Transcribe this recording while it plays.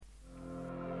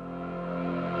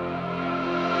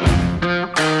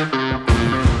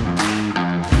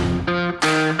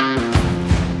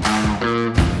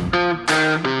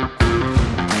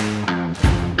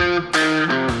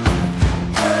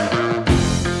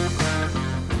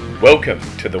Welcome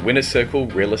to the Winner Circle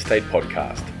Real Estate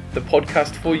Podcast, the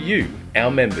podcast for you, our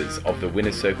members of the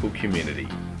Winner Circle community.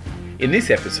 In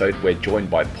this episode, we're joined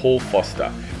by Paul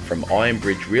Foster from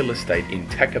Ironbridge Real Estate in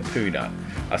Takapuna,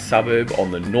 a suburb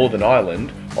on the northern island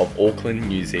of Auckland,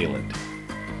 New Zealand.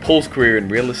 Paul's career in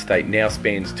real estate now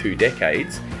spans 2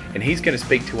 decades, and he's going to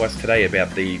speak to us today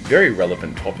about the very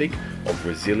relevant topic of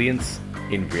resilience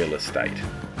in real estate.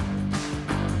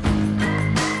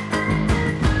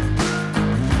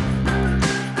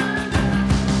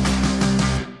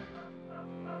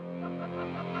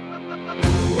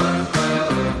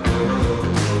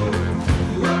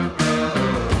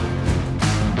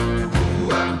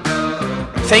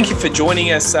 Thank you for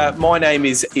joining us. My name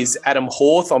is Adam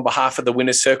Horth on behalf of the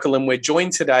Winner Circle, and we're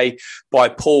joined today by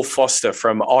Paul Foster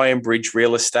from Ironbridge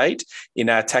Real Estate in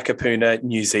Takapuna,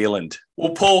 New Zealand.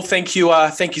 Well, Paul, thank you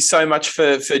so much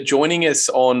for joining us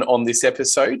on this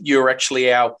episode. You're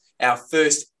actually our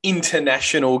first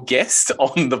international guest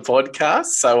on the podcast,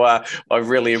 so I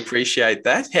really appreciate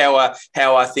that.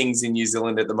 How are things in New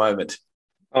Zealand at the moment?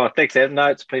 Oh, thanks, Adam. No,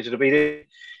 it's a pleasure to be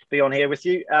on here with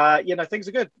you. Things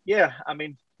are good. Yeah, I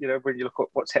mean, when you look at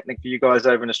what's happening for you guys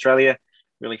over in Australia,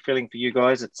 really feeling for you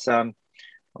guys. It's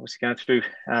obviously going through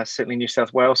certainly New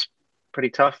South Wales, pretty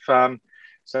tough. Feeling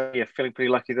pretty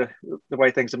lucky the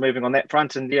way things are moving on that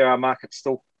front, and our market's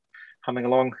still humming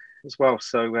along as well.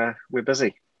 So we're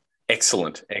busy.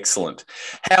 Excellent.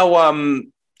 How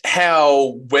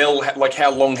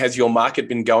long has your market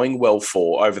been going well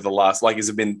for over the last, has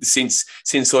it been since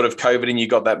sort of COVID and you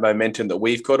got that momentum that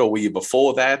we've got, or were you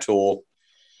before that, or?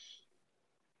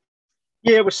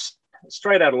 Yeah, it was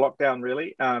straight out of lockdown,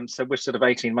 really. So we're sort of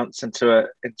 18 months into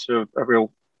a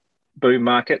real boom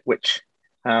market, which,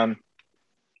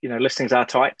 listings are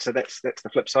tight. So that's the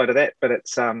flip side of that. But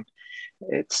it's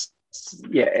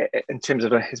in terms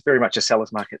of it's very much a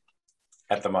seller's market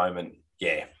at the moment.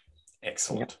 Yeah.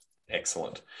 Excellent. Yep.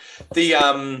 Excellent.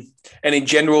 And in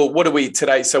general, what are we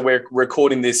today? So we're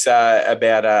recording this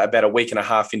about a week and a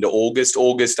half into August.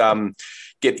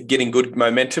 Getting good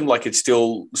momentum, it's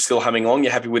still humming along.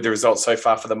 You're happy with the results so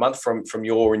far for the month from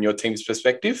your and your team's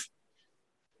perspective?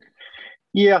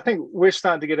 Yeah, I think we're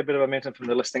starting to get a bit of momentum from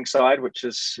the listing side, which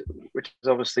is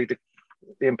obviously the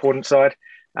important side.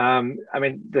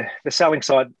 The selling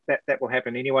side that will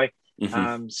happen anyway.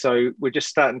 Mm-hmm. So we're just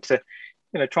starting to,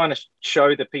 trying to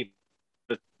show the people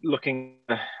that looking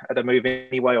at a move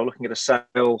anyway, or looking at a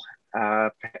sale,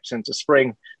 perhaps into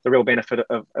spring, the real benefit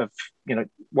of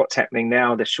what's happening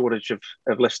now, the shortage of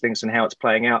listings and how it's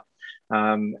playing out,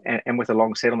 and with a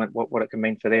long settlement, what it can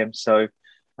mean for them. So,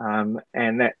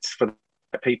 and that's for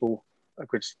the people a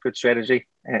good strategy,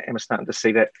 and we're starting to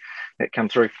see that come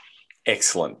through.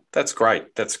 Excellent. That's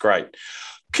great.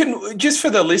 Just for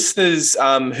the listeners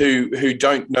who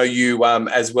don't know you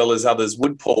as well as others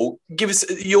would, Paul, give us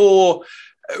your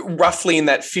roughly in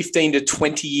that 15 to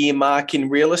 20 year mark in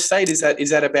real estate. Is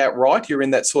that about right? You're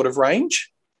in that sort of range?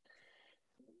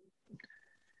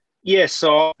 Yes,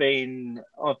 so I've been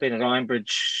at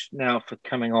Ironbridge now for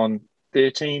coming on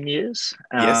 13 years.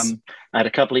 Yes. I had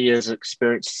a couple of years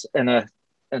experience in a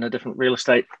different real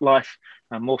estate life,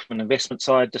 more from an investment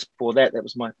side. Just before that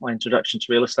was my introduction to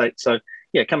real estate. So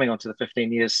yeah, coming on to the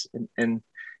 15 years in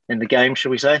the game,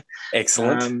 shall we say?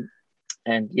 Excellent.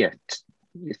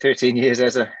 13 years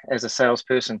as a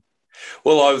salesperson.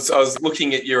 Well, I was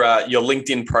looking at your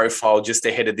LinkedIn profile just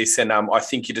ahead of this, and I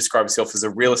think you describe yourself as a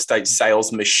real estate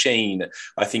sales machine,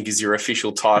 I think is your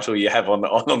official title you have on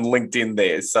LinkedIn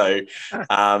there. So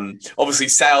obviously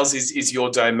sales is your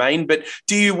domain, but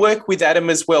do you work with Adam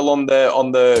as well on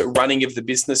the running of the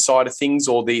business side of things,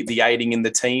 or the aiding in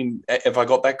the team? Have I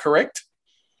got that correct?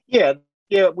 Yeah,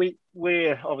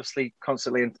 we're obviously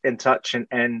constantly in touch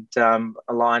and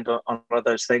aligned on a lot of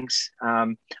those things.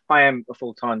 I am a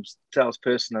full-time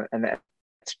salesperson, and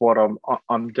that's what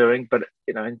I'm doing. But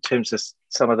in terms of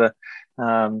some of the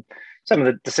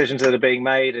decisions that are being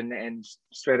made and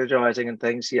strategizing and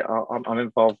things, yeah, I'm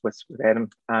involved with Adam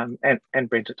and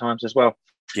Brent at times as well.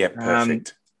 Yeah,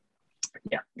 perfect.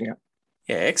 Yeah,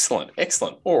 excellent.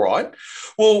 All right.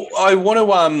 Well, I want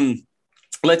to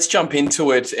let's jump into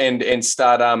it and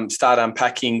start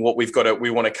unpacking what we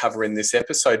want to cover in this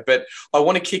episode. But I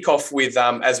want to kick off with,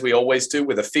 as we always do,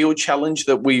 with a field challenge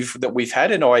that we've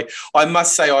had. And I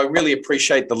must say I really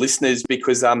appreciate the listeners,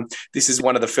 because this is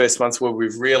one of the first months where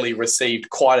we've really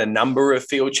received quite a number of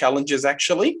field challenges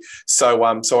actually. So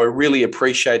I really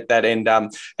appreciate that. And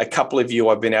a couple of you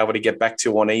I've been able to get back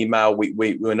to on email.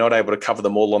 We were not able to cover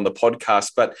them all on the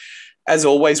podcast, but as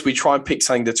always, we try and pick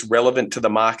something that's relevant to the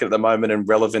market at the moment and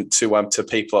relevant to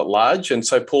people at large. And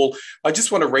so, Paul, I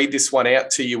just want to read this one out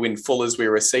to you in full as we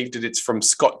received it. It's from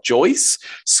Scott Joyce.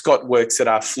 Scott works at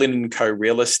our Flynn & Co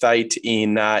Real Estate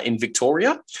in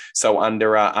Victoria. So under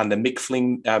Mick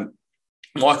Flynn,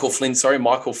 Michael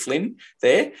Flynn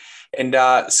there.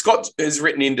 And Scott has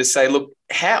written in to say, look,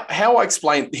 how I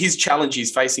explain his challenge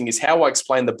he's facing is how I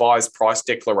explain the buyer's price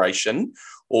declaration,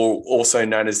 or also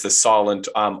known as the silent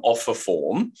offer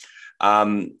form.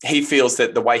 He feels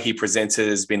that the way he presents it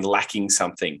has been lacking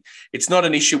something. It's not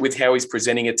an issue with how he's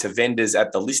presenting it to vendors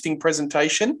at the listing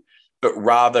presentation, but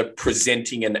rather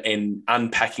presenting and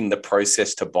unpacking the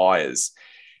process to buyers.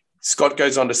 Scott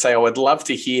goes on to say, I would love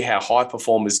to hear how high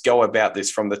performers go about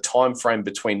this, from the time frame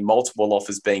between multiple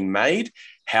offers being made,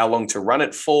 how long to run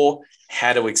it for,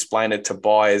 how to explain it to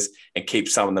buyers and keep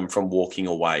some of them from walking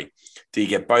away. Do you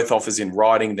get both offers in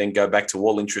writing, then go back to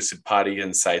all interested parties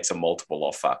and say it's a multiple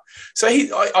offer? So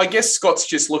I guess Scott's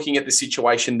just looking at the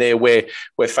situation there where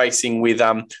we're facing with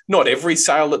not every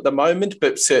sale at the moment,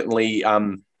 but certainly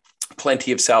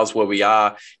plenty of sales where we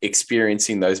are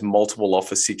experiencing those multiple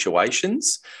offer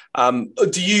situations. Do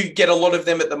you get a lot of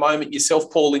them at the moment yourself,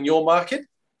 Paul, in your market?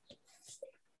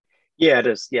 Yeah, it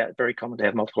is. Yeah, very common to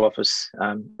have multiple offers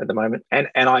at the moment. And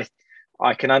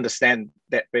I can understand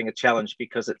that being a challenge,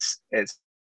 because it's an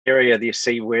area that you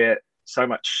see where so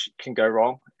much can go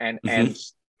wrong and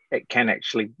it can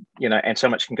actually, and so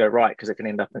much can go right, because it can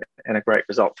end up in a great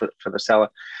result for the seller.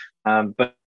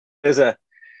 But it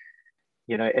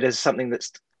is something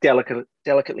that's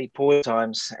delicately poor at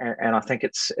times, and I think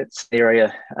it's an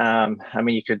area.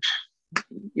 You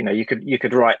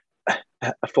could write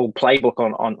a full playbook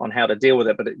on how to deal with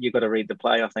it, but you've got to read the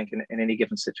play. I think in any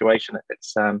given situation,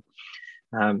 it's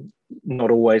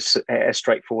not always as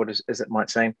straightforward as it might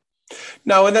seem.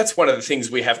 No, and that's one of the things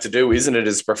we have to do, isn't it,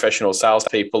 as professional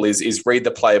salespeople, is read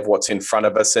the play of what's in front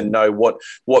of us and know what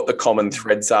the common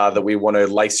threads are that we want to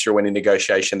lace through in a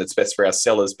negotiation that's best for our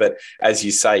sellers. But as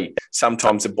you say,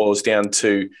 sometimes it boils down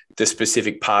to the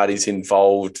specific parties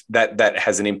involved that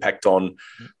has an impact on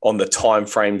the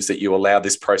timeframes that you allow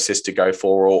this process to go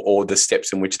for, or the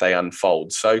steps in which they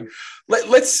unfold. So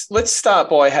let's start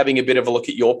by having a bit of a look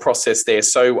at your process there.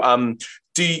 So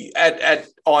do you, at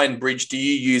Iron Bridge, do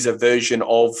you use a version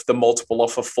of the multiple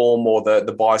offer form or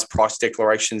the buyer's price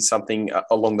declaration, something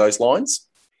along those lines?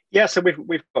 Yeah, so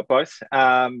we've got both,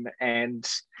 and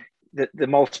the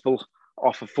multiple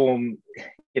offer form,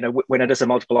 when it is a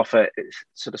multiple offer, it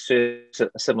sort of serves a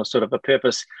similar sort of a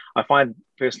purpose. I find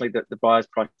personally that the buyer's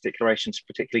price declaration is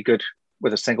particularly good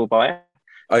with a single buyer.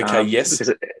 Okay, yes,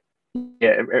 because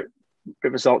it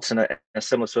results in a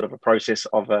similar sort of a process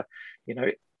of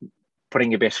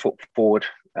putting your best foot forward.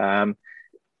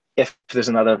 If there's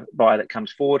another buyer that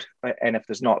comes forward, and if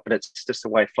there's not, but it's just a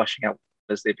way of flushing out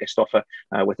as their best offer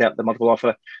without the multiple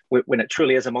offer. When it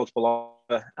truly is a multiple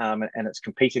offer and it's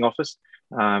competing offers,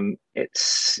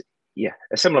 it's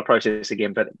a similar process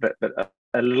again, but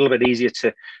a little bit easier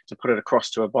to put it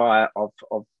across to a buyer of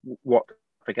what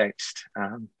against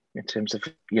in terms of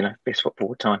best foot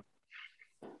forward time.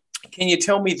 Can you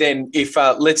tell me then, if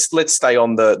let's stay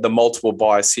on the multiple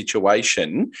buyer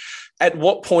situation, at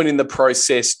what point in the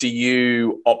process do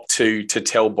you opt to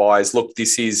tell buyers, look,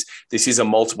 this is a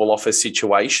multiple offer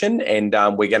situation, and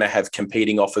we're going to have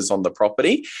competing offers on the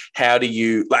property? At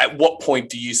what point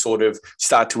do you sort of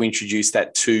start to introduce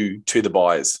that to the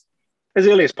buyers? As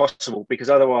early as possible, because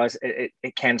otherwise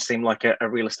it can seem like a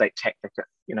real estate tactic,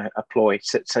 a ploy.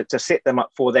 So to set them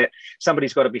up for that,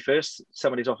 somebody's got to be first.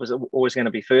 Somebody's offers are always going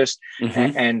to be first,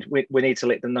 and we need to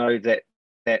let them know that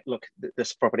look,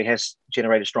 this property has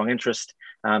generated strong interest.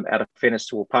 Out of fairness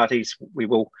to all parties, we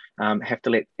will have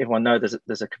to let everyone know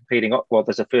there's a competing,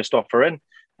 there's a first offer in,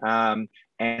 and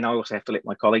I also have to let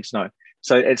my colleagues know.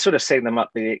 So it's sort of setting them up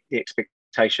the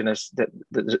expectation is that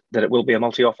it will be a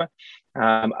multi-offer.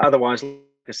 Otherwise, like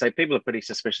I say, people are pretty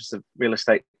suspicious of real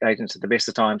estate agents at the best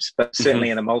of times, but certainly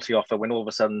in a multi-offer, when all of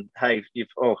a sudden, hey,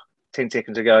 10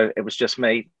 seconds ago, it was just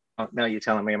me. Now you're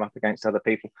telling me I'm up against other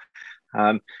people.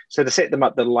 So to set them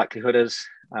up, the likelihood is,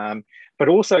 but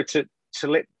also to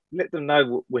let them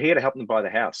know we're here to help them buy the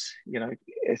house.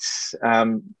 It's,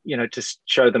 to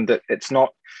show them that it's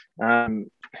not,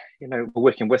 we're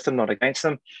working with them, not against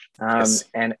them. Yes.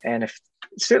 And if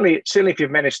certainly if you've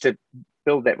managed to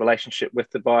build that relationship with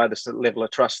the buyer, this level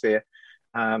of trust there,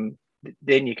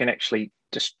 then you can actually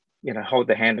just, hold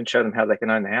their hand and show them how they can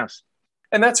own the house.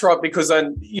 And that's right, because,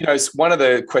 one of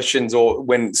the questions, or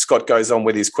when Scott goes on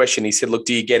with his question, he said, look,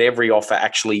 do you get every offer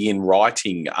actually in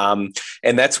writing? And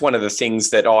that's one of the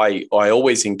things that I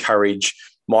always encourage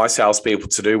my salespeople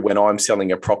to do when I'm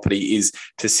selling a property is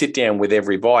to sit down with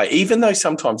every buyer, even though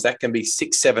sometimes that can be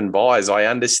 6, 7 buyers. I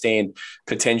understand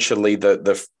potentially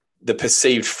the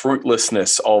perceived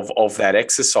fruitlessness of that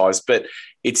exercise, but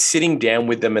it's sitting down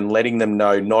with them and letting them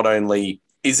know not only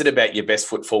is it about your best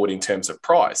foot forward in terms of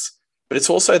price, but it's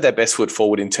also their best foot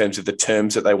forward in terms of the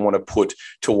terms that they want to put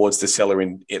towards the seller.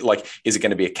 In it, like, is it going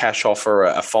to be a cash offer,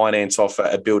 a finance offer,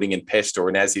 a building and pest, or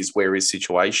an as is, where is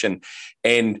situation?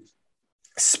 And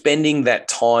spending that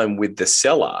time with the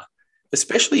seller,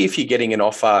 especially if you're getting an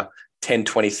offer $10,000,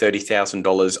 $20,000,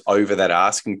 $30,000 over that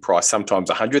asking price, sometimes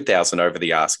 $100,000 over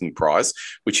the asking price,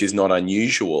 which is not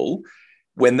unusual.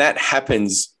 When that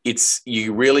happens,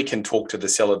 you really can talk to the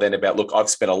seller then about, look, I've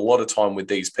spent a lot of time with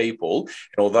these people,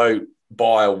 and although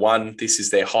buyer 1, this is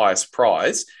their highest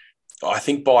price, I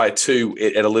think buyer 2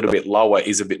 at a little bit lower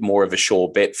is a bit more of a sure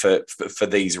bet for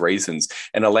these reasons,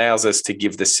 and allows us to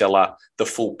give the seller the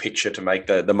full picture to make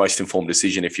the most informed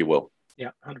decision, if you will.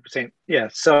 Yeah, 100%. Yeah.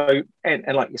 So, and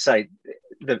like you say,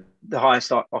 the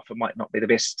highest offer might not be the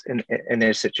best in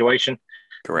their situation.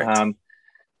 Correct.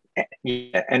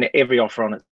 Yeah, and every offer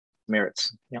on it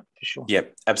merits. Yeah, for sure. Yeah,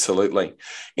 absolutely.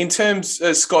 In terms,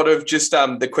 Scott, of just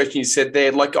the question you said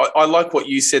there, like I like what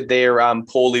you said there,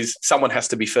 Paul, is someone has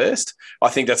to be first. I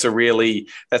think that's a really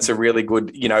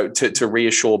good, to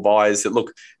reassure buyers that,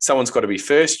 look, someone's got to be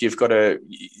first. You've got to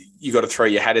throw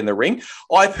your hat in the ring.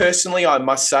 I personally, I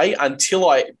must say,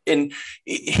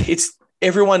 it's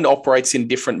everyone operates in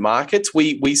different markets.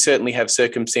 We certainly have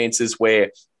circumstances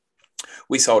where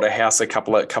we sold a house a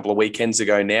couple of weekends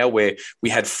ago now where we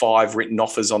had 5 written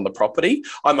offers on the property.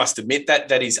 I must admit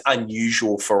that is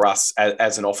unusual for us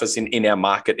as an office in our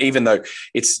market, even though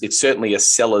it's certainly a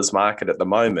seller's market at the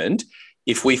moment.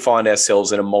 If we find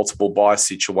ourselves in a multiple buyer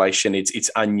situation,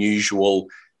 it's unusual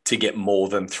to get more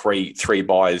than three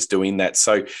buyers doing that.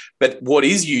 So, but what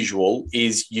is usual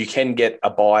is you can get a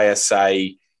buyer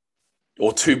say,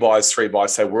 or 2 buyers, 3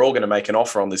 buyers say, we're all going to make an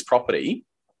offer on this property,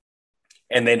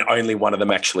 and then only one of them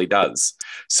actually does.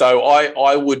 So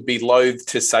I would be loath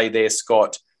to say there,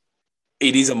 Scott,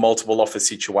 it is a multiple offer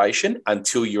situation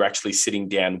until you're actually sitting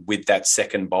down with that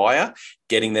second buyer,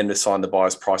 getting them to sign the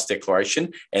buyer's price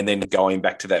declaration, and then going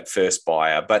back to that first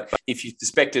buyer. But if you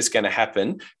suspect it's going to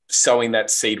happen, sowing that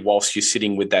seed whilst you're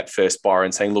sitting with that first buyer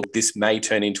and saying, look, this may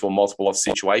turn into a multiple offer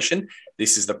situation.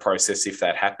 This is the process if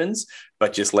that happens,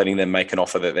 but just letting them make an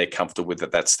offer that they're comfortable with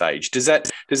at that stage. Does that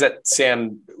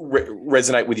sound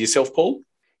resonate with yourself, Paul?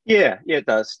 Yeah, it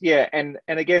does. Yeah, and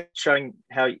again, showing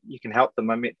how you can help them.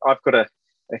 I mean, I've got a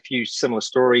few similar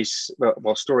stories,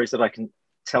 stories that I can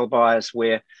tell buyers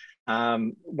where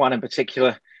one in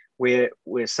particular where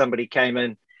somebody came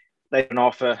in, they had an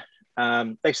offer,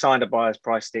 they signed a buyer's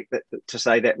price deck to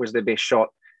say that was their best shot.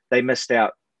 They missed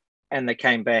out, and they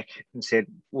came back and said,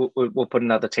 we'll put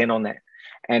another 10 on that.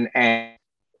 And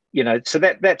so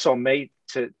that's on me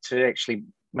to actually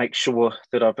make sure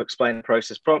that I've explained the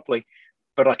process properly.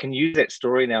 But I can use that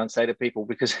story now and say to people,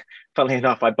 because funnily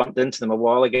enough, I bumped into them a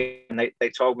while ago and they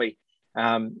told me,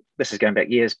 this is going back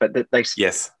years, but they said,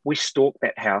 yes, we stalked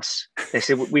that house. They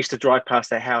said, we used to drive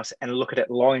past that house and look at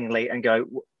it longingly and go,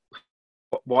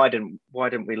 why didn't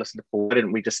we listen to Paul? Why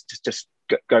didn't we just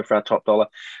go for our top dollar?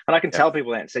 And I can tell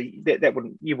people that. So you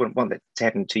wouldn't want that to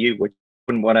happen to you. You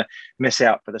wouldn't want to miss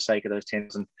out for the sake of those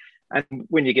 10s. And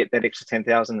when you get that extra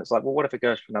 10,000, it's like, well, what if it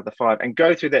goes for another 5? And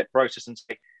go through that process and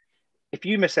say, if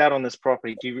you miss out on this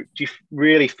property, do you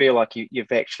really feel like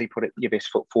you've actually put your best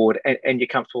foot forward and you're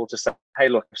comfortable to say, hey,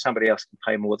 look, if somebody else can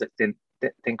pay more, then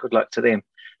good luck to them.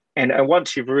 And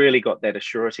once you've really got that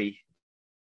assurity,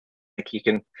 you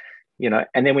can,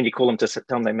 and then when you call them to tell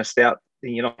them they missed out,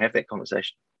 then you're not have that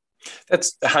conversation.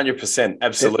 That's 100%.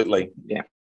 Absolutely. Yeah.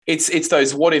 It's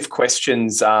those what if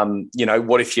questions.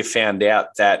 What if you found out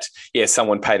that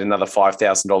someone paid another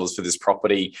 $5,000 for this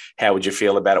property? How would you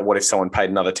feel about it? What if someone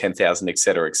paid another $10,000, et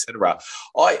cetera, et cetera?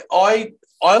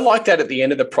 I like that at the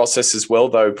end of the process as well,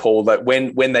 though, Paul. That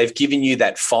when they've given you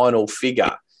that final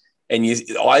figure, and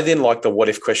I then like the what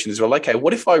if question as well. Okay,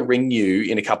 what if I ring you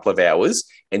in a couple of hours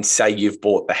and say you've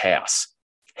bought the house?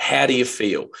 How do you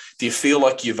feel? Do you feel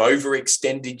like you've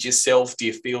overextended yourself? Do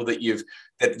you feel that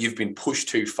you've been pushed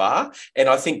too far? And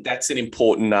I think that's an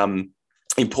important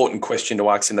question to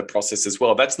ask in the process as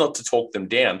well. That's not to talk them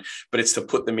down, but it's to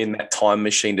put them in that time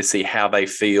machine to see how they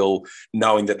feel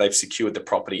knowing that they've secured the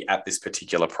property at this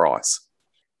particular price.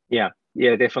 Yeah,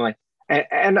 definitely.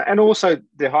 And also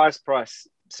the highest price,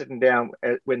 sitting down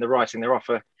when they're writing their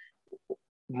offer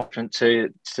to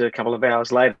a couple of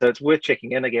hours later. So it's worth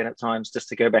checking in again at times just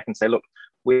to go back and say, look,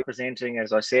 we're presenting,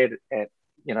 as I said, at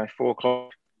 4:00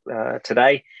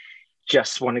 today.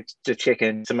 just wanted to check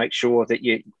in to make sure that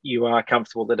you are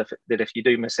comfortable that if you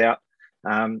do miss out,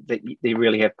 that you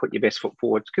really have put your best foot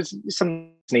forward. Because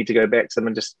some need to go back to them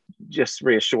and just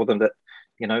reassure them that,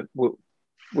 you know,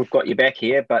 we've got your back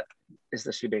here, but is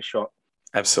this your best shot?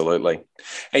 Absolutely.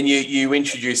 And you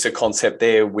introduced a concept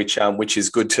there, which is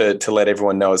good to let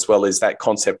everyone know as well, is that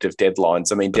concept of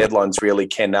deadlines. I mean, deadlines really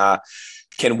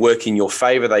can work in your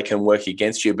favor, they can work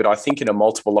against you. But I think in a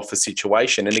multiple offer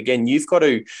situation, and again, you've got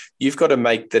to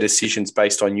make the decisions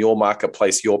based on your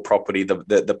marketplace, your property,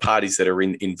 the parties that are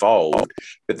involved,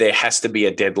 but there has to be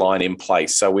a deadline in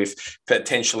place. So if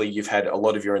potentially you've had a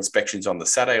lot of your inspections on the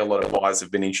Saturday, a lot of buyers have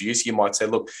been introduced, you might say,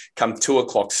 look, come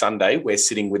 2:00 Sunday, we're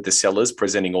sitting with the sellers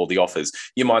presenting all the offers.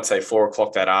 You might say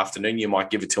 4:00 that afternoon, you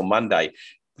might give it till Monday.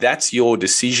 That's your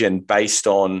decision based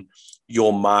on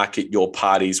your market, your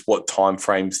parties, what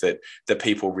timeframes that the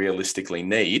people realistically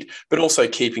need, but also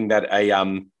keeping that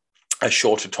a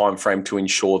shorter time frame to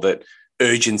ensure that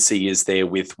urgency is there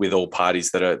with all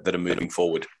parties that are moving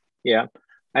forward. Yeah,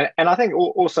 and I think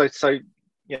also, so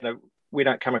you know, we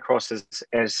don't come across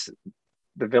as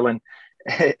the villain,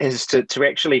 is to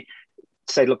actually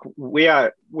say, look,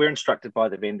 we're instructed by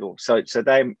the vendor, so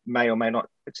they may or may not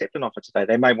accept an offer today.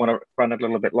 They may want to run it a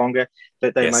little bit longer,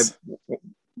 but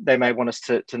they may want us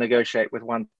to negotiate with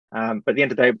one. But at the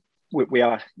end of the day, we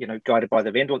are, you know, guided by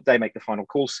the vendor. They make the final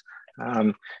calls.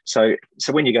 So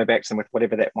when you go back to them with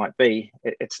whatever that might be,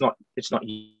 it's not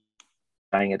you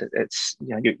saying it. It's,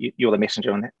 you know, you're the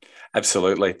messenger on that.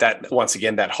 Absolutely. That, once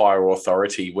again, that higher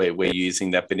authority where we're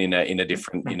using that, but in a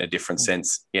different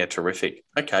sense. Yeah, terrific.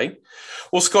 Okay.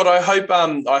 Well, Scott, I hope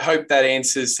that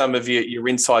answers some of your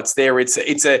insights there. It's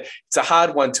a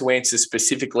hard one to answer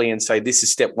specifically and say this is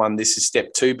step one, this is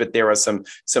step two, but there are some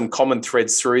common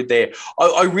threads through there.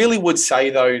 I really would say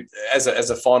though, as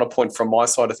a final point from my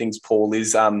side of things, Paul,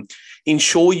 is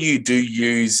ensure you do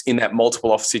use in that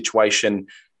multiple offer situation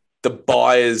the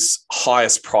buyer's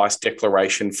highest price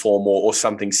declaration form or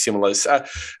something similar,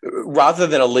 rather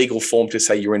than a legal form to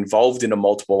say you're involved in a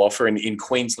multiple offer. In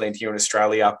Queensland here in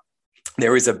Australia,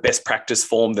 there is a best practice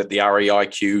form that the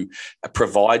REIQ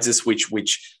provides us,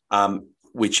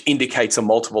 which indicates a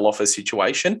multiple offer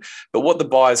situation. But what the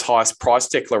buyer's highest price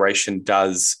declaration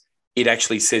does, it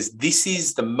actually says, this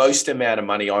is the most amount of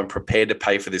money I'm prepared to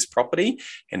pay for this property.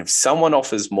 And if someone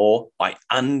offers more, I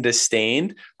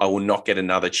understand I will not get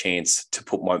another chance to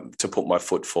put my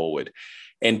foot forward.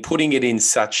 And putting it in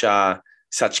such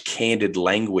candid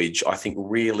language, I think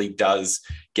really does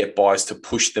get buyers to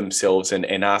push themselves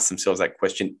and ask themselves that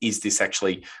question, is this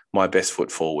actually my best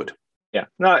foot forward? Yeah,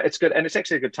 no, it's good. And it's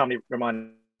actually a good time to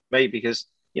remind me, because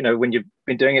you know, when you've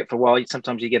been doing it for a while,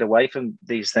 sometimes you get away from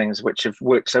these things which have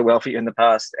worked so well for you in the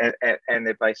past and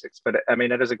their basics. But I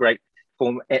mean, it is a great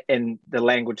form in the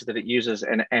language that it uses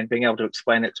and being able to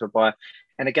explain it to a buyer.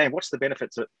 And again, what's the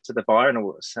benefit to the buyer in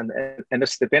all this? And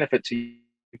this, the benefit to you,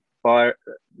 buyer,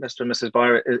 Mr. and Mrs.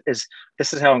 Buyer, is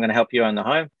this is how I'm going to help you own the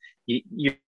home.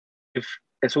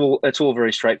 It's all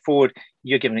very straightforward.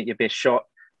 You're giving it your best shot.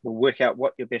 We'll work out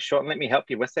what your best shot, and let me help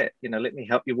you with that. You know, let me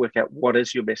help you work out what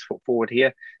is your best foot forward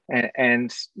here,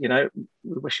 and you know,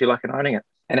 we wish you luck in owning it.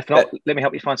 And if not, let me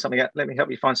help you find something. Let me help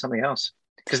you find something else,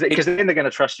 because then they're going to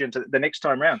trust you into the next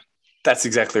time round. That's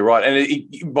exactly right,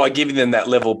 and by giving them that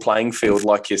level playing field,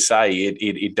 like you say,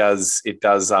 it does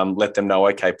let them know,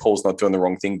 okay, Paul's not doing the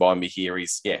wrong thing by me here.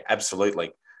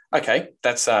 Absolutely. Okay,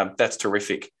 that's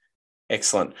terrific,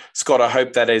 excellent, Scott. I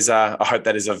hope that is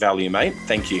a value, mate.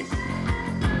 Thank you.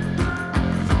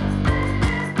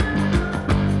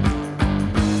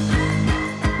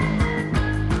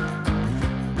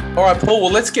 All right, Paul.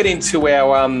 Well, let's get into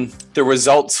our the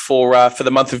results for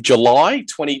the month of July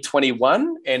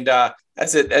 2021, and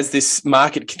as this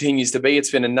market continues to be, it's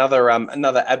been another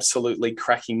absolutely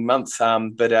cracking month.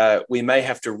 But we may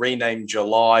have to rename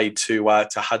July to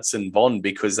Hudson Bond,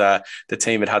 because the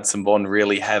team at Hudson Bond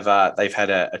really have they've had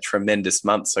a tremendous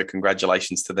month. So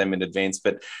congratulations to them in advance.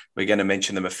 But we're going to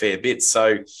mention them a fair bit.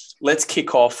 So let's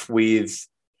kick off with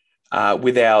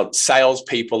our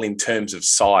salespeople in terms of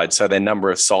sides. So their number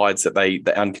of sides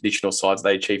the unconditional sides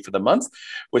they achieve for the month.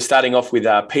 We're starting off with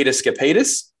Peter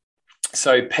Skapitis.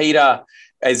 So Peter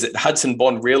is at Hudson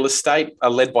Bond Real Estate,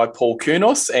 led by Paul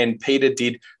Kunos, and Peter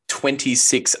did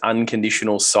 26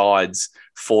 unconditional sides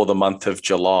for the month of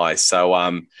July.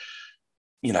 So,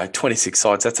 26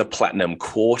 sides, that's a platinum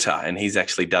quarter, and he's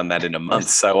actually done that in a month.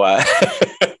 So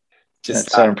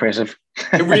that's so impressive.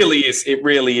 It really is. It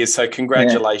really is. So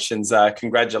congratulations.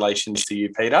 Congratulations to you,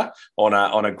 Peter,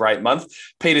 on a great month.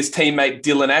 Peter's teammate,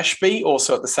 Dylan Ashby,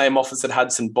 also at the same office at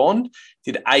Hudson Bond,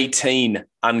 did 18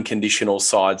 unconditional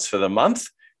sides for the month.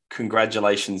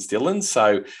 Congratulations, Dylan.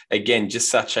 So again, just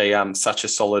such a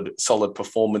solid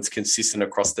performance, consistent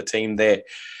across the team there.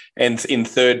 And in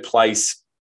third place,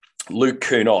 Luke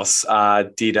Kunos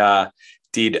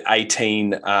did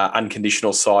 18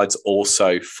 unconditional sides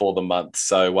also for the month.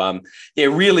 So,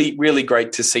 really, really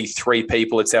great to see three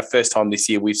people. It's our first time this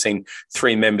year we've seen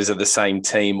three members of the same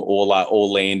team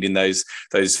all land in those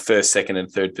first, second, and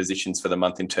third positions for the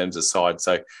month in terms of sides.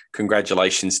 So,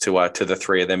 congratulations to the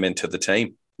three of them and to the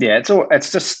team. Yeah,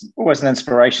 it's just always an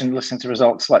inspiration listening to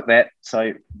results like that.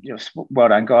 So, well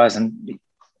done, guys, and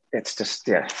it's just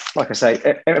like I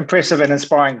say, impressive and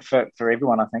inspiring for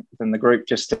everyone. I think within the group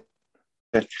just to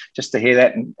hear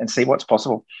that and see what's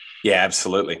possible. Yeah,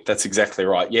 absolutely. That's exactly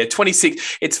right. Yeah,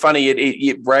 26. It's funny.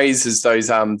 It raises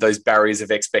those barriers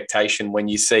of expectation when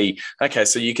you see, okay,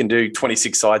 so you can do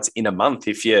 26 sides in a month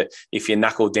if you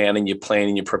knuckle down and you plan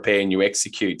and you prepare and you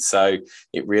execute. So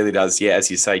it really does, as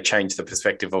you say, change the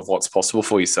perspective of what's possible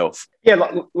for yourself. Yeah,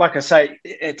 like I say,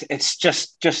 it's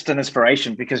just an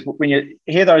inspiration, because when you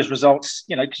hear those results,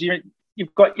 because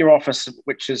you've got your office,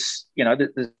 which is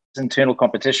there's internal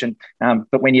competition,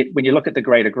 but when you look at the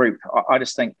greater group, I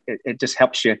just think it just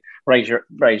helps you raise your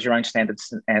own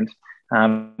standards, and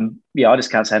I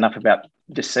just can't say enough about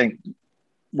just seeing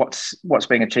what's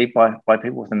being achieved by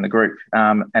people within the group,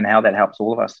 and how that helps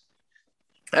all of us.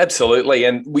 Absolutely.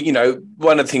 And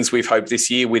one of the things we've hoped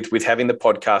this year with having the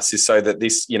podcast is so that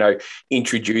this,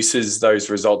 introduces those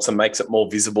results and makes it more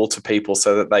visible to people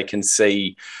so that they can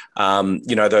see,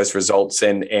 those results.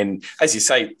 And as you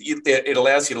say, it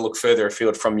allows you to look further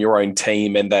afield from your own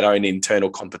team and that own internal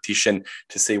competition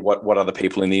to see what other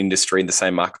people in the industry in the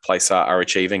same marketplace are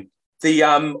achieving.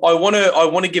 I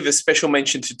want to give a special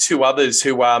mention to two others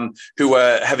who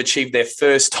have achieved their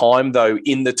first time though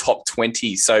in the top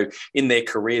 20, so in their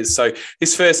careers. So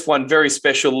this first one, very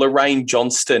special, Lorraine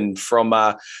Johnston from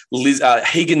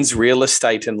Higgins Real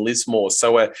Estate in Lismore.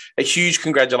 So a huge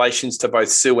congratulations to both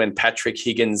Sue and Patrick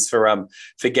Higgins for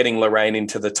getting Lorraine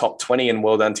into the top 20, and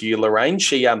well done to you, Lorraine.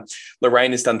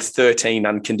 Lorraine has done 13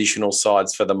 unconditional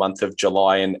sides for the month of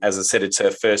July, and as I said, it's her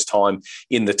first time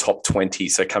in the top 20,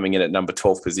 so coming in at number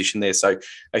 12 position there. So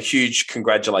a huge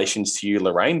congratulations to you,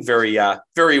 Lorraine. Very,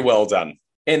 very well done.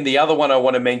 And the other one I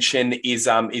want to mention is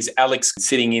Alex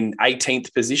sitting in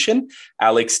 18th position.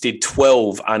 Alex did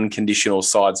 12 unconditional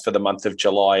sides for the month of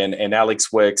July, and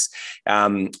Alex works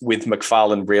with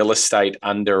McFarlane Real Estate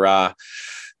under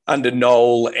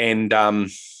Noel and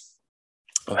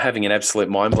I'm having an absolute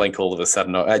mind blank all of a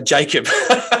sudden. Jacob.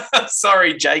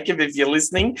 Sorry, Jacob, if you're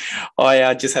listening.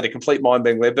 I just had a complete mind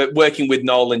blank there, but working with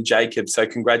Noel and Jacob. So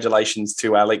congratulations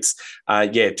to Alex.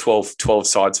 12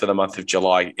 sides for the month of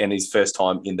July and his first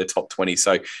time in the top 20.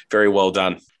 So very well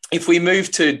done. If we move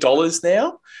to dollars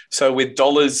now, so with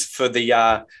dollars for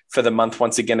the month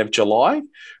once again of July,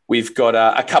 we've got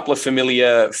a couple of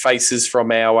familiar faces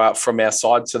from our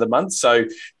sides of the month. So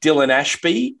Dylan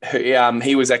Ashby,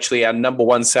 he was actually our number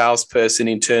one salesperson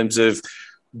in terms of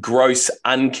gross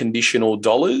unconditional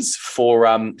dollars for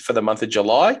the month of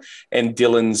July, and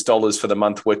Dylan's dollars for the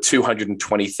month were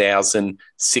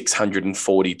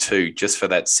 220,642 just for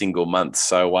that single month.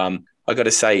 So I got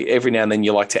to say, every now and then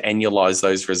you like to annualize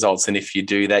those results, and if you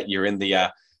do that, you're in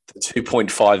the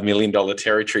 $2.5 million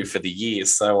territory for the year.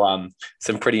 So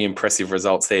some pretty impressive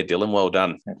results there, Dylan. Well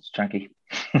done. That's chunky.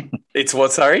 It's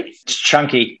what, sorry? It's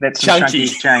chunky. That's chunky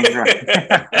change,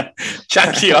 right?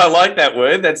 Chunky. I like that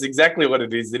word. That's exactly what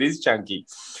it is. It is chunky.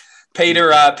 Peter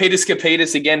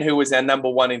Skapitis, again, who was our number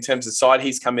one in terms of side,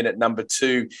 he's come in at number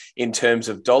 2 in terms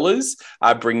of dollars,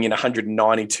 bringing in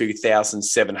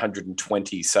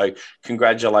 192,720. So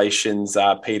congratulations,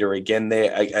 Peter, again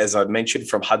there, as I mentioned,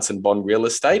 from Hudson Bond Real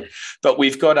Estate. But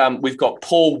we've got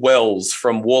Paul Wells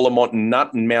from Wallamont and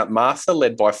Nutt and Mount Martha,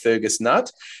 led by Fergus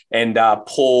Nutt, and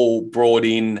Paul brought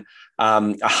in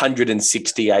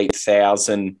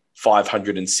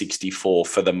 168,564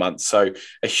 for the month. So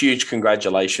a huge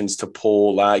congratulations to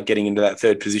Paul getting into that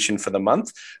third position for the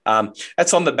month.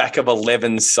 That's on the back of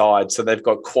 11 sides. So they've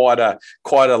got quite a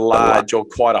large or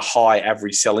quite a high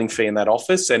average selling fee in that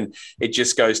office. And it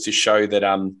just goes to show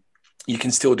that you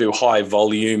can still do high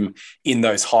volume in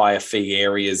those higher fee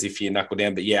areas if you knuckle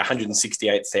down. But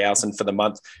 168,000 for the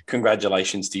month.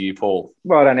 Congratulations to you, Paul.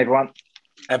 Well done, everyone.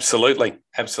 Absolutely.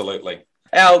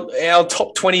 Our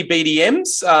top 20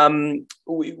 BDMs,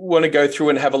 we want to go through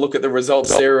and have a look at the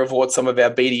results there of what some of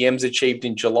our BDMs achieved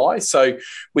in July. So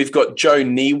we've got Joe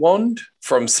Newand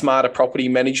from Smarter Property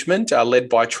Management, led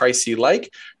by Tracy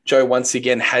Lake. Jo once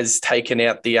again has taken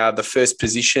out the first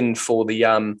position for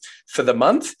the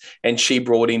month, and she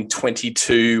brought in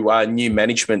 22 new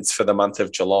managements for the month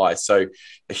of July. So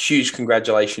a huge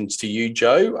congratulations to you,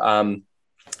 Jo.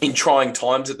 In trying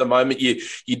times at the moment,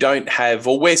 you don't have,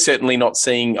 or we're certainly not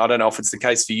seeing, I don't know if it's the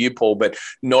case for you, Paul, but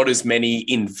not as many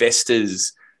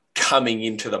investors coming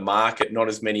into the market, not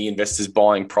as many investors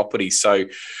buying property. So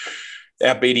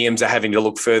our BDMs are having to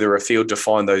look further afield to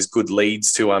find those good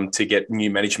leads to get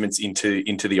new managements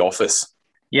into the office.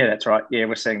 Yeah, that's right. Yeah,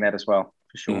 we're seeing that as well,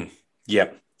 for sure. Yeah.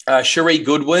 Cherie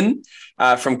Goodwin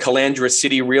from Caloundra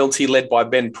City Realty, led by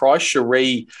Ben Price.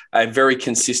 Cherie, a very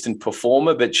consistent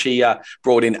performer, but she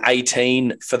brought in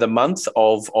 18 for the month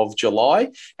of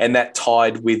July, and that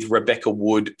tied with Rebecca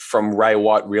Wood from Ray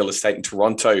White Real Estate in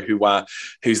Toronto,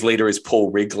 whose leader is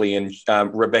Paul Wrigley, and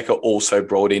Rebecca also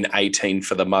brought in 18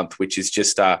 for the month, which is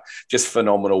just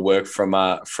phenomenal work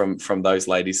from those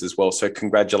ladies as well. So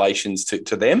congratulations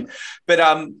to them.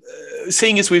 But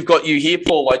seeing as we've got you here,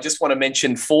 Paul, I just want to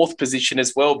mention fourth position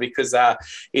as well, because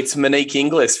it's Monique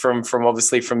Inglis from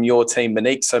obviously from your team,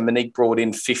 Monique. So Monique brought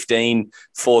in 15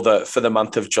 for the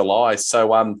month of July.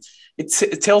 So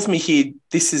it tells me here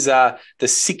this is the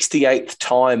 68th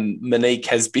time Monique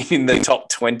has been in the top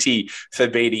 20 for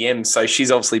BDM. So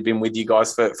she's obviously been with you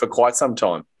guys for quite some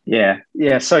time. Yeah,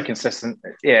 so consistent.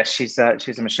 Yeah, she's a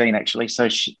machine actually. So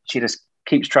she just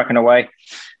keeps trucking away,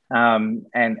 and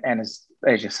as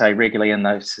you say, regularly in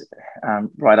those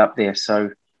right up there.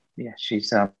 So yeah, she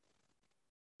just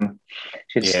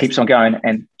keeps on going,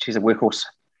 and she's a workhorse.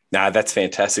 No, that's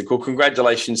fantastic. Well,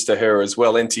 congratulations to her as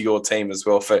well, and to your team as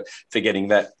well for getting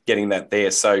that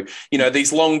there. So,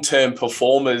 these long-term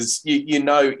performers,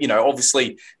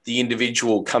 obviously the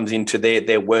individual comes into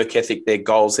their work ethic, their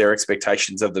goals, their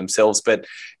expectations of themselves, but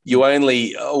a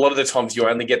lot of the times you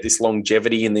only get this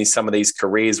longevity in some of these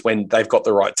careers when they've got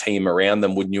the right team around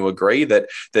them. Wouldn't you agree that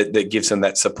gives them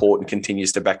that support and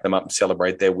continues to back them up and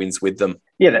celebrate their wins with them?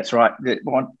 Yeah, that's right.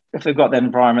 If they've got that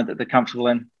environment that they're comfortable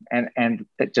in, and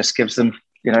it just gives them,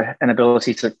 an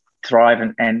ability to thrive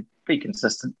and be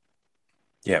consistent.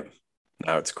 Yeah,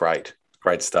 no, it's great.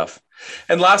 Great stuff.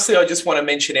 And lastly, I just want to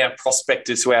mention our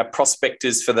prospectors. So our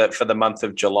prospectors for the month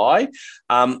of July.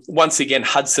 Once again,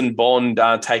 Hudson Bond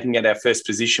taking out our first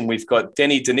position. We've got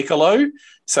Denny DeNicolo.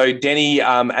 So Denny,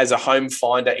 as a home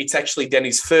finder, it's actually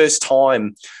Denny's first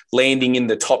time landing in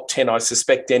the top 10. I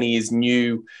suspect Denny is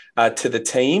new to the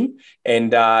team,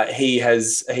 and he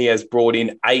has brought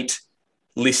in 8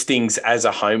 listings as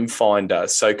a home finder.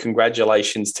 So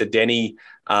congratulations to Denny.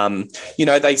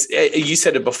 You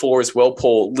said it before as well,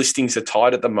 Paul, listings are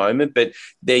tight at the moment, but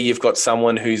there you've got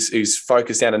someone who's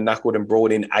focused down and knuckled and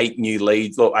brought in 8 new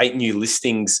leads or 8 new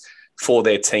listings for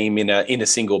their team in a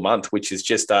single month, which is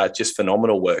just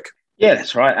phenomenal work. Yeah,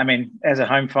 that's right. I mean, as a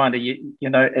home finder,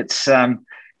 it's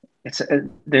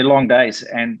they're long days,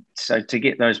 and so to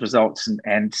get those results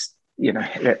and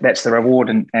that's the reward,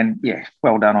 and yeah,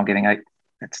 well done on getting 8.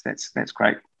 That's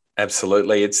great.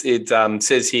 Absolutely. It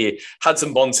says here,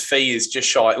 Hudson Bond's fee is just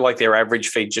shy, like their average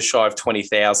fee, just shy of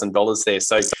 $20,000 there.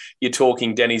 So you're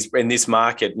talking Denny's in this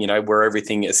market, where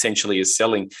everything essentially is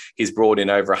selling, he's brought in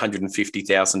over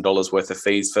 $150,000 worth of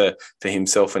fees for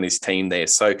himself and his team there.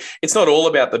 So it's not all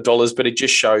about the dollars, but it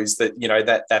just shows that,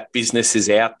 that business is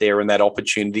out there and that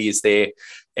opportunity is there.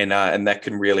 And that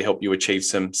can really help you achieve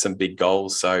some big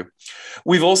goals. So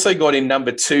we've also got in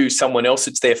number 2 someone else.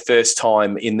 It's their first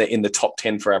time in the top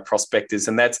 10 for our prospectors,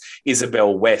 and that's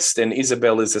Isabel West. And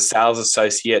Isabel is a sales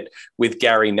associate with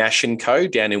Gary Nash & Co.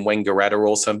 down in Wangaratta,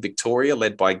 also in Victoria,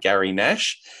 led by Gary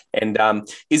Nash. And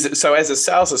so as a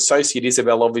sales associate,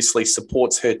 Isabel obviously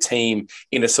supports her team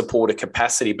in a supporter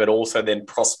capacity, but also then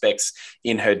prospects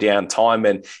in her downtime.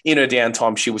 And in her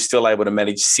downtime, she was still able to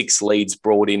manage 6 leads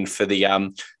brought in for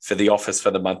the office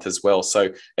for the month as well.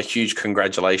 So a huge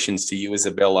congratulations to you,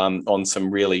 Isabel, on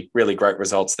some really, really great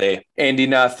results there. And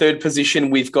in our third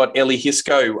position, we've got Ellie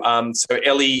Hisco. So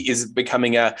Ellie is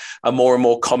becoming a more and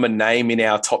more common name in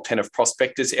our top 10 of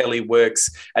prospectors. Ellie works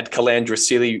at Caloundra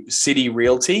City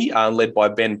Realty, led by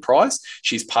Ben Price.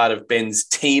 She's part of Ben's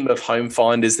team of home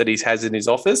finders that he has in his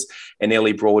office. And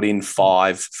Ellie brought in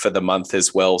 5 for the month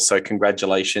as well. So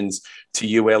congratulations to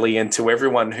you, Ellie, and to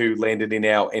everyone who landed in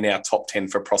our top 10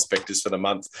 for prospectors for the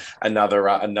month. Another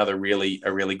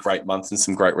really great month and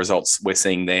some great results we're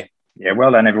seeing there. Yeah,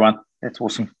 well done, everyone. That's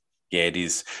awesome. Yeah, it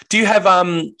is. Do you have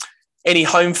any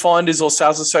home finders or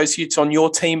sales associates on your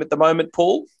team at the moment,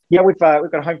 Paul? Yeah, we've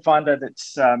got a home finder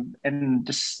that's in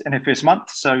her first month.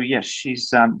 So yes,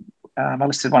 she's I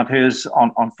listed one of hers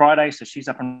on Friday, so she's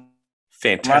up and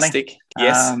Fantastic.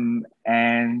 Yes.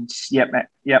 And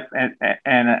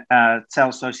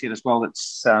sales associate as well.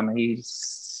 It's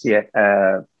he's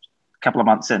a couple of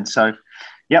months in. So,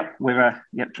 we're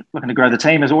looking to grow the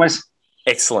team as always.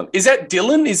 Excellent. Is that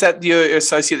Dylan? Is that your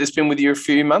associate that's been with you a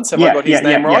few months? Have I got his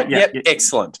name right? Yep.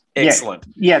 Excellent.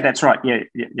 Yeah, that's right. Yeah.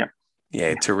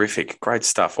 Yeah, terrific. Great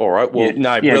stuff. All right. Well,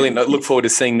 brilliant. I look forward to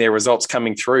seeing their results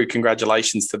coming through.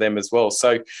 Congratulations to them as well.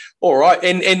 So, all right.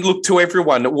 And look, to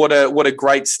everyone, what a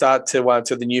great start to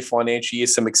the new financial year.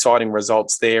 Some exciting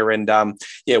results there. And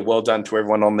well done to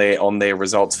everyone on their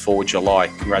results for July.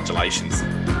 Congratulations.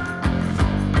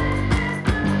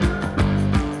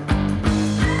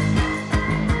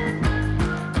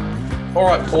 All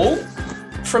right, Paul.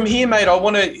 From here, mate, I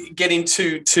want to get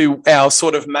into our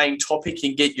sort of main topic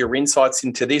and get your insights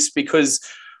into this because,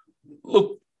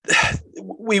 look,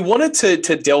 we wanted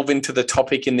to delve into the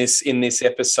topic in this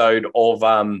episode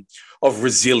of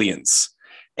resilience.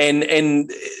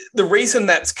 And the reason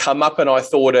that's come up and I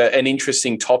thought an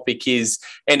interesting topic is,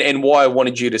 and why I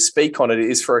wanted you to speak on it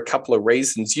is for a couple of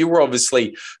reasons. You were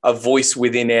obviously a voice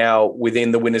within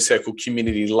the Winner Circle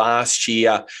community last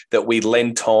year that we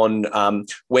lent on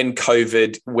when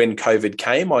COVID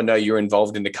came. I know you're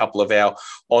involved in a couple of our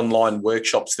online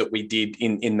workshops that we did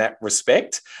in that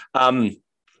respect.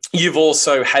 You've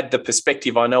also had the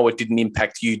perspective, I know it didn't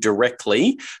impact you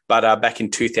directly, but back in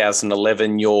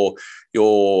 2011,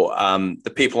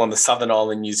 the people on the Southern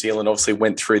Island, New Zealand, obviously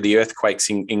went through the earthquakes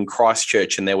in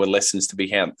Christchurch, and there were lessons to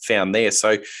be found there.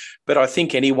 So, but I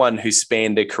think anyone who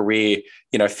spanned a career,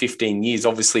 15 years,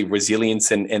 obviously resilience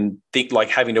and think like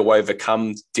having to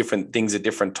overcome different things at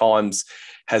different times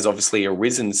has obviously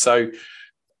arisen. So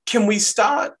can we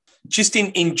start just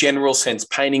in general sense,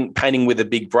 painting with a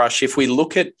big brush? If we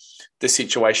look at the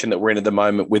situation that we're in at the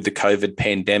moment with the COVID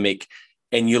pandemic,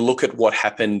 and you look at what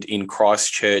happened in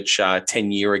Christchurch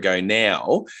 10 years ago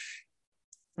now,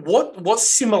 what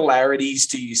similarities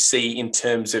do you see in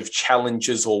terms of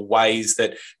challenges or ways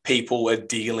that people are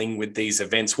dealing with these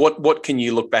events? What can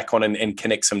you look back on and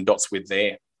connect some dots with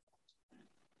there?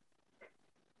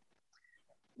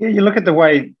 Yeah, you look at the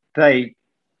way they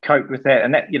cope with that,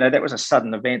 and that was a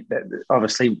sudden event that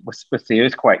obviously with the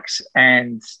earthquakes,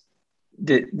 and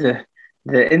the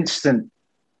instant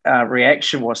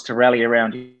reaction was to rally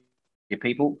around your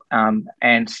people, and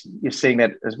you're seeing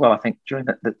that as well. I think during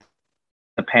the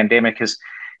pandemic is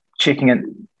checking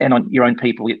in on your own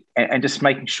people and just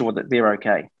making sure that they're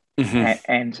okay.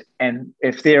 Mm-hmm. And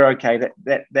if they're okay,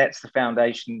 that's the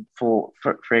foundation for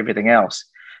everything else.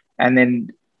 And then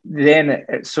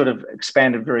it sort of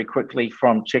expanded very quickly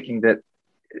from checking that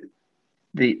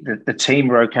the team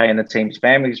were okay and the team's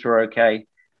families were okay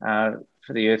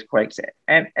for the earthquakes,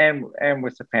 and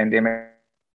with the pandemic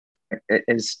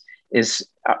is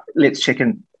let's check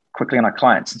in quickly on our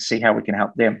clients and see how we can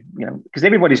help them. Because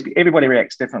everybody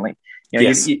reacts differently.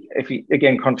 Yes. If you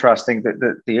again contrasting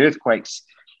the earthquakes,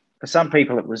 for some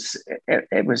people it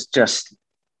was just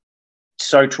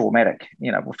so traumatic.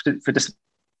 For just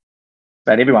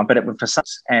about everyone, but it was for some,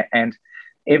 and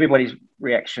everybody's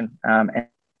reaction and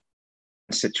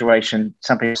situation.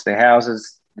 Some people lost their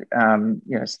houses,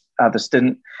 others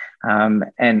didn't,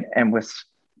 and with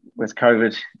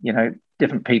COVID,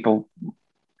 different people,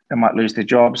 they might lose their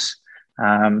jobs.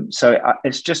 So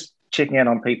it's just checking in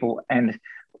on people and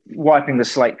wiping the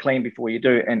slate clean before you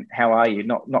do. And how are you?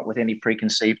 Not with any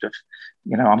preconceived of,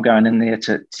 I'm going in there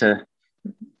to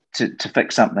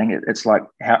fix something. It's like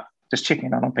just checking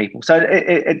in on people. So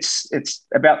it's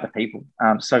about the people.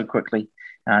 So quickly,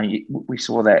 we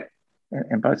saw that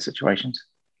in both situations.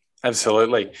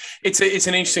 Absolutely. It's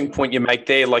an interesting point you make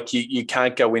there. Like you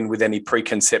can't go in with any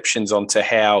preconceptions onto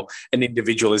how an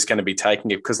individual is going to be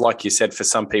taking it. Because like you said, for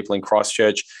some people in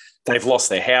Christchurch, they've lost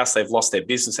their house, they've lost their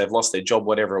business, they've lost their job,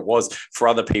 whatever it was. For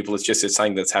other people, it's just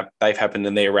something they've happened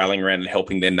and they're rallying around and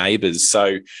helping their neighbours.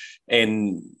 So,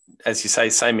 and as you say,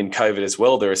 same in COVID as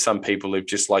well. There are some people who've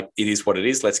just like, it is what it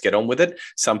is. Let's get on with it.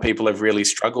 Some people have really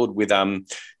struggled with,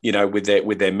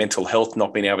 with their mental health,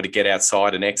 not being able to get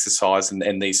outside and exercise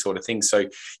and these sort of things. So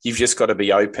you've just got to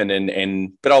be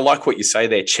open but I like what you say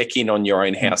there. Check in on your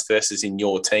own house versus in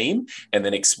your team, and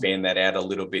then expand that out a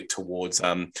little bit towards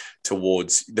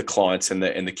the clients and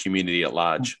the community at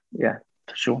large. Yeah,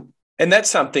 for sure. And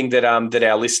that's something that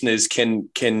our listeners can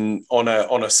on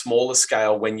a smaller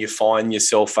scale, when you find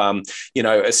yourself,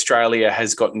 Australia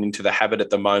has gotten into the habit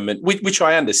at the moment, which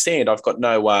I understand. I've got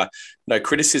no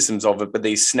criticisms of it, but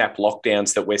these snap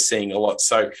lockdowns that we're seeing a lot.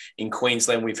 So in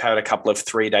Queensland, we've had a couple of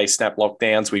 3-day snap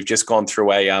lockdowns. We've just gone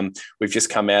through we've just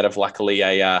come out of luckily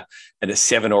a a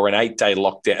 7 or an 8 day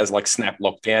lockdown, as like snap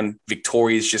lockdown.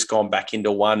 Victoria's just gone back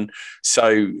into one. So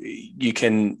you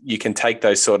can take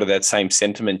those sort of that same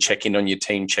sentiment, check in on your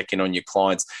team, check in on your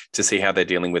clients to see how they're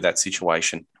dealing with that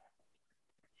situation.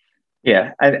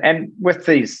 Yeah, and with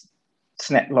these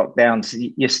snap lockdowns,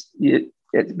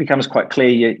 it becomes quite clear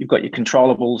you've got your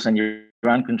controllables and your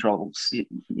uncontrollables.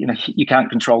 You can't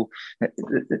control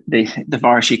the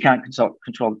virus, you can't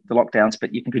control the lockdowns,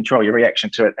 but you can control your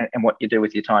reaction to it and what you do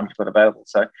with your time you've got available.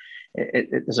 So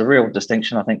there's a real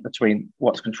distinction, I think, between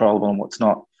what's controllable and what's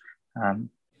not,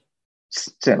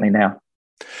 certainly now.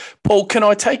 Paul, can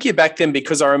I take you back then?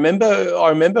 Because I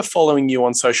remember following you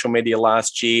on social media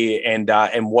last year and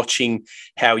watching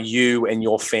how you and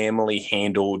your family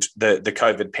handled the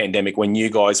COVID pandemic when you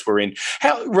guys were in.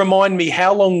 Remind me,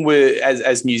 how long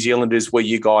as New Zealanders were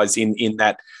you guys in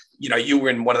that? You were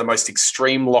in one of the most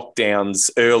extreme lockdowns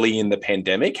early in the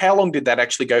pandemic. How long did that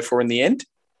actually go for in the end?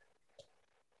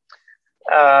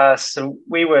 So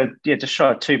we were just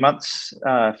shy of 2 months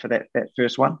for that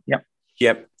first one.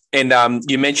 Yep. And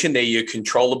you mentioned there your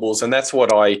controllables, and that's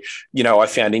what I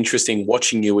found interesting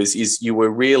watching you is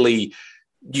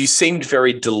you seemed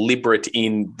very deliberate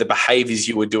in the behaviours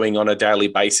you were doing on a daily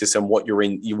basis and what you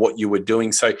were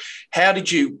doing. So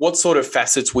what sort of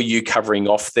facets were you covering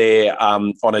off there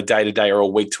on a day-to-day or a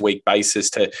week-to-week basis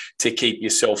to keep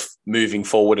yourself moving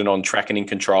forward and on track and in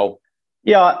control?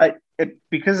 Yeah,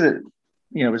 because it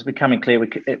was becoming clear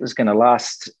it was going to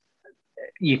last.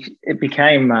 It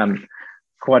became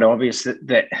quite obvious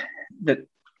that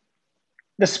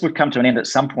this would come to an end at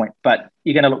some point, but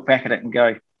you're going to look back at it and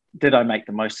go, did I make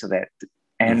the most of that?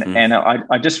 And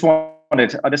I just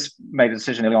made a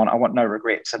decision early on. I want no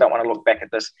regrets. I don't want to look back at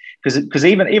this because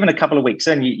even a couple of weeks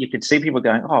in, you could see people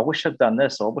going, oh, I wish I'd done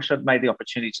this, or I wish I'd made the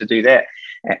opportunity to do that.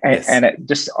 Yes. And I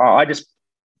just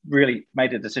really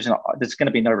made a decision. There's going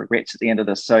to be no regrets at the end of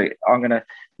this. So I'm going to,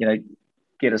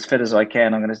 get as fit as I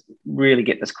can. I'm going to really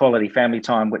get this quality family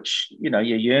time, which, you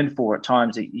yearn for at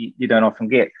times that you don't often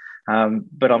get.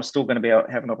 But I'm still going to be able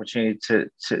to have an opportunity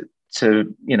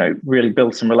to really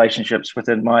build some relationships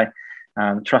within my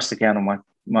trust account and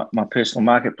my personal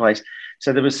marketplace.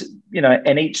 So there was,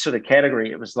 in each sort of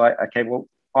category, it was like, okay, well,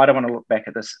 I don't want to look back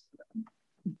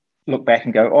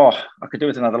and go, oh, I could do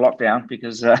with another lockdown,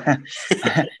 because there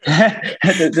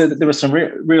was some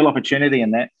real opportunity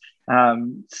in that.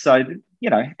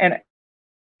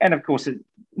 And of course,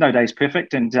 no day is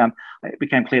perfect. And it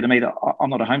became clear to me that I'm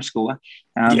not a homeschooler.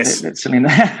 Yes.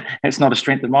 It's not a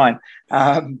strength of mine.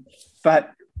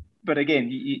 But again,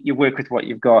 you work with what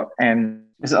you've got. And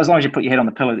as long as you put your head on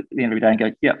the pillow at the end of the day and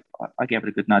go, yeah, I gave it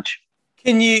a good nudge.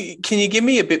 Can you give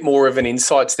me a bit more of an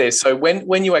insights there? So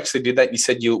when you actually did that, you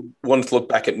said you wanted to look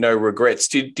back at no regrets.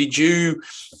 Did you,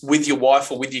 with your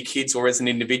wife or with your kids or as an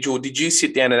individual, did you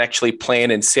sit down and actually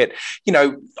plan and set,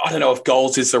 I don't know if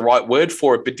goals is the right word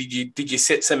for it, but did you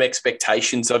set some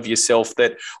expectations of yourself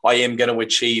that I am going to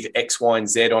achieve X, Y, and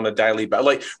Z on a daily basis?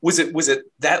 Like, was it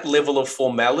that level of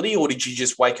formality, or did you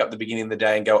just wake up at the beginning of the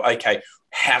day and go, okay,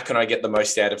 how can I get the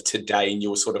most out of today? And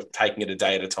you were sort of taking it a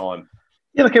day at a time.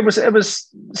 Yeah, look, it was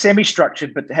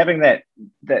semi-structured, but having that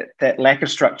lack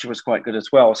of structure was quite good as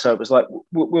well. So it was like,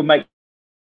 we'll make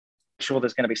sure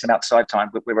there's going to be some outside time.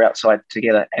 We were outside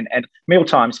together, and meal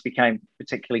times became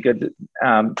particularly good,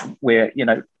 where,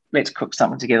 let's cook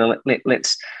something together.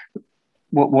 Let's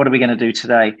what are we going to do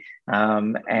today?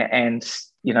 And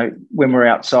when we're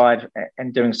outside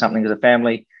and doing something as a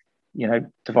family,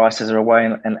 devices are away,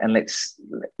 and let's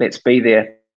be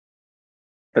there.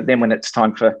 But then when it's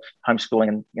time for homeschooling,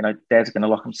 and Dad's going to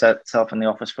lock himself in the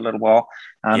office for a little while.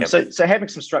 Yep. So having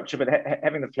some structure, but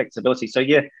having the flexibility. So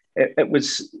yeah, it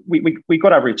was we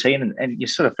got our routine, and you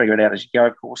sort of figure it out as you go,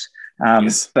 of course.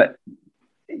 Yes. But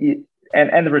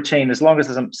and the routine, as long as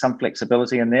there's some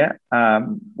flexibility in there,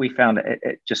 we found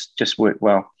it just worked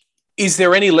well. Is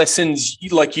there any lessons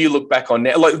like you look back on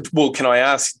now? Can I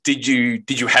ask, did you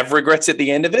have regrets at the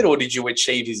end of it, or did you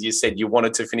achieve, as you said, you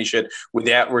wanted to finish it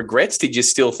without regrets? Did you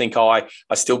still think, I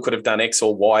still could have done X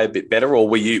or Y a bit better, or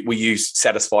were you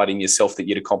satisfied in yourself that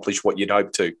you'd accomplished what you'd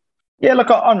hoped to? Yeah,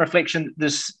 look, on reflection,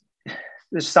 there's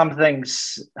some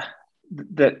things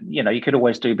that you could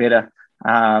always do better,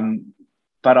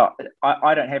 but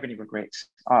I don't have any regrets.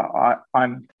 I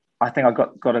think I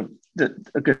got a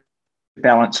good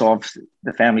balance of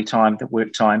the family time, the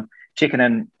work time, checking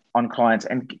in on clients,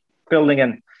 and building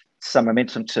in some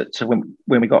momentum to when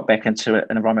we got back into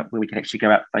an environment where we could actually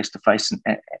go out face to face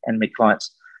and meet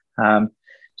clients.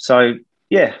 So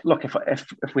yeah, look,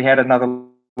 if we had another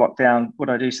lockdown, would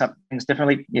I do some things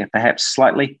differently? Yeah, perhaps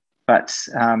slightly, but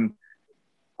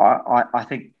I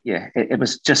think it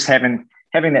was just having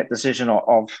having that decision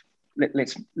of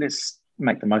let's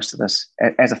make the most of this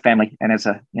as a family and as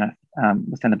a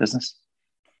within a business.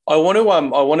 I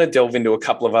want to delve into a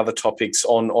couple of other topics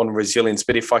on resilience,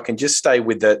 but if I can just stay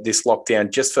with this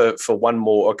lockdown just for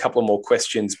a couple of more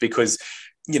questions, because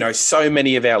so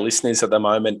many of our listeners at the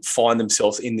moment find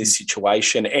themselves in this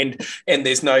situation, and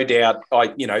there's no doubt.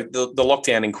 The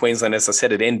lockdown in Queensland, as I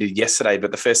said, it ended yesterday.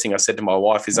 But the first thing I said to my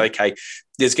wife is, okay,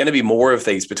 there's going to be more of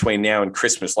these between now and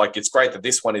Christmas. Like, it's great that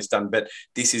this one is done, but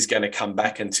this is going to come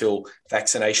back until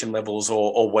vaccination levels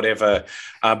or whatever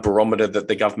barometer that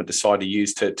the government decide to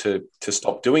use to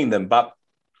stop doing them. But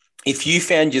if you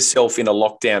found yourself in a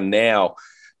lockdown now,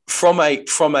 from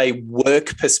a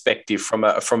work perspective, from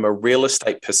a real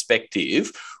estate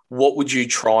perspective, what would you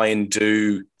try and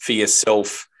do for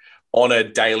yourself on a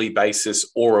daily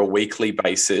basis or a weekly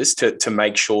basis to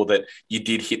make sure that you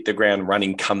did hit the ground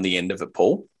running come the end of it,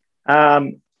 Paul?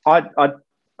 I'd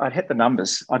hit the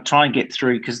numbers. I'd try and get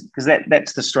through because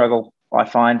that's the struggle I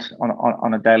find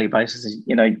on a daily basis.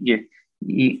 You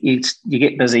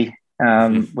get busy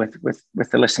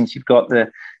with the listings you've got,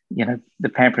 the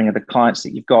pampering of the clients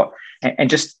that you've got, and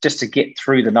just to get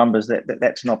through the numbers,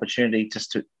 that's an opportunity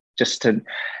just to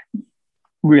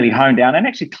really hone down and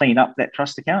actually clean up that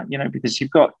trust account, because you've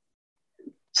got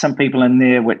some people in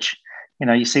there which,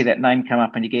 you see that name come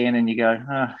up and you get in and you go,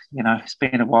 it's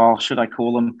been a while, should I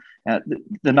call them?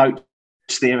 The notes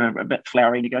there are a bit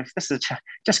flowery and you go,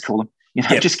 just call them,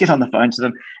 Yep. Just get on the phone to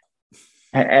them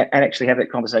and actually have that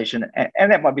conversation,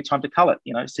 and that might be time to cull it,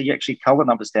 so you actually cull the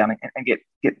numbers down and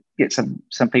get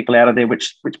some people out of there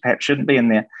which perhaps shouldn't be in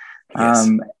there. Yes.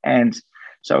 And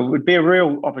so it would be a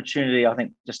real opportunity, I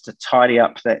think, just to tidy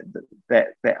up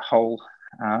that whole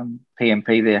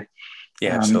PMP there.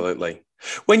 Yeah, absolutely.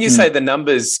 When you say the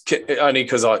numbers, only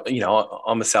because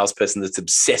I'm a salesperson that's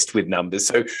obsessed with numbers.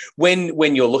 So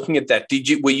when you're looking at that,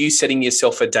 were you setting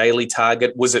yourself a daily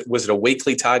target? Was it a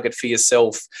weekly target for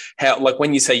yourself? How, like,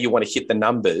 when you say you want to hit the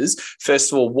numbers,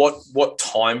 first of all, what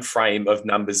time frame of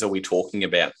numbers are we talking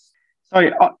about? So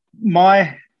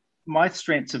my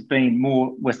strengths have been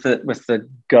more with the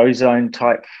go zone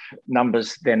type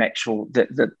numbers than actual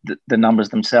the numbers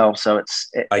themselves. So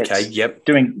it's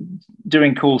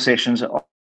doing call sessions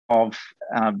of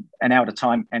an hour at a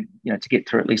time, and to get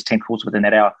through at least 10 calls within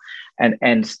that hour,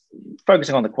 and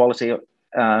focusing on the quality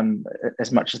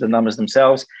as much as the numbers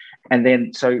themselves. And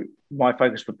then so my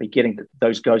focus would be getting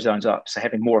those go zones up, so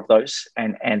having more of those,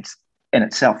 and in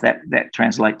itself that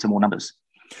translates to more numbers.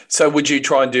 So would you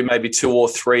try and do maybe 2 or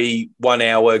 3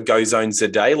 1-hour go zones a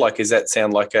day? Like, does that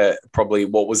sound like probably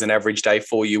what was an average day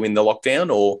for you in the lockdown?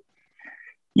 Or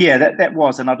yeah, that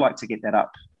was, and I'd like to get that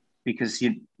up, because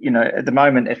at the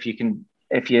moment, if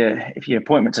your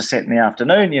appointments are set in the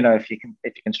afternoon, if you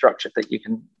can structure it that you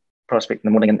can prospect in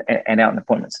the morning and out in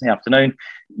appointments in the afternoon,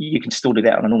 you can still do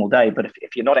that on a normal day. But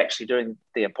if you're not actually doing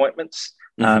the appointments,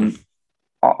 I'd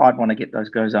want to get those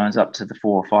go zones up to the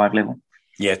 4 or 5 level.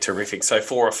 Yeah, terrific. So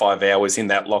 4 or 5 hours in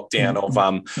that lockdown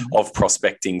of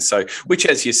prospecting. So, which,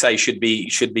 as you say, should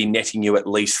be netting you at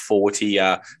least 40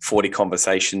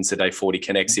 conversations a day, 40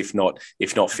 connects, if not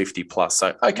 50 plus.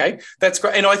 So, okay, that's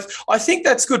great. And I think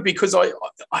that's good, because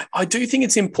I do think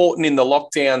it's important in the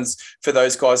lockdowns for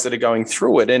those guys that are going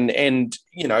through it. And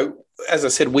as I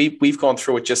said, we've gone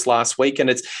through it just last week, and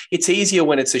it's easier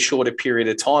when it's a shorter period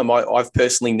of time. I've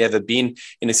personally never been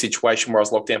in a situation where I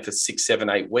was locked down for 6, 7,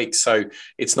 8 weeks, so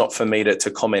it's not for me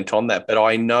to comment on that. But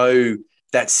I know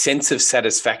that sense of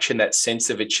satisfaction, that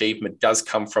sense of achievement does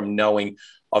come from knowing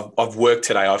I've worked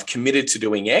today, I've committed to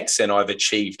doing X, and I've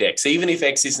achieved X. Even if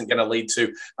X isn't going to lead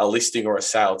to a listing or a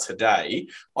sale today,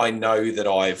 I know that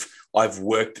I've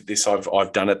worked at this,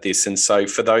 I've done at this. And so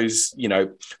for those,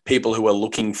 people who are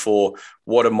looking for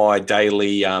what are my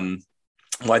daily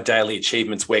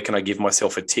achievements, where can I give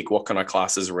myself a tick, what can I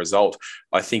class as a result,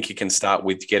 I think you can start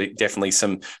with getting definitely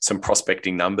some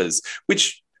prospecting numbers,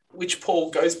 which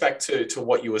Paul goes back to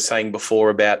what you were saying before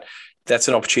about that's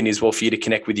an opportunity as well for you to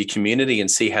connect with your community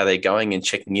and see how they're going and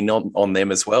checking in on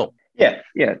them as well. Yeah,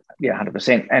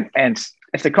 100%. And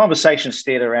if the conversation's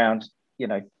steered around,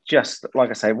 just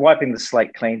like I say, wiping the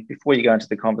slate clean before you go into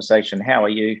the conversation, how are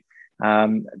you?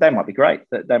 They might be great,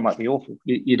 but they might be awful.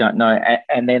 You don't know.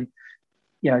 And then,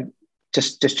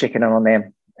 just checking in on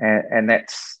them. And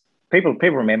that's people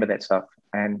remember that stuff.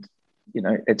 And,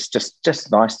 it's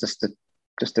just nice just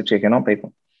to check in on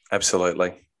people.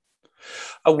 Absolutely.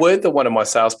 A word that one of my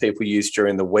salespeople used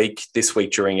during the week, this week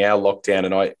during our lockdown,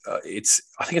 and I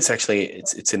think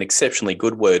it's an exceptionally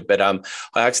good word, but I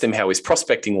asked him how his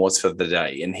prospecting was for the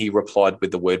day, and he replied with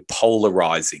the word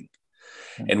polarizing.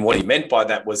 And what he meant by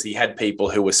that was he had people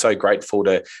who were so grateful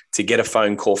to get a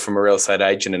phone call from a real estate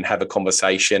agent and have a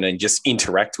conversation and just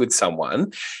interact with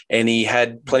someone. And he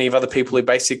had plenty of other people who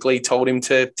basically told him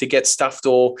to get stuffed,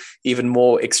 or even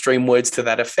more extreme words to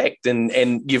that effect.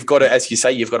 And you've got to, as you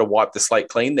say, you've got to wipe the slate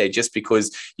clean there. Just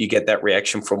because you get that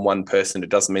reaction from one person, it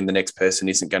doesn't mean the next person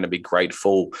isn't going to be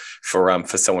grateful for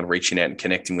someone reaching out and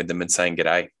connecting with them and saying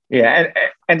g'day. Yeah,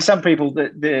 and some people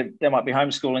that they might be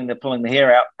homeschooling, they're pulling the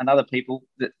hair out, and other people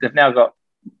they've now got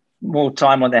more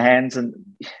time on their hands, and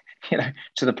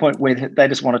to the point where they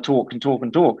just want to talk and talk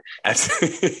and talk.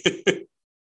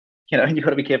 And you've got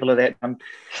to be careful of that.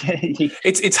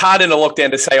 It's hard in a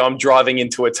lockdown to say I'm driving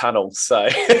into a tunnel, so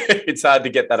it's hard to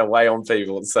get that away on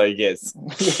people. So yes,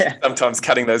 sometimes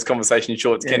cutting those conversations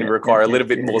short can require a little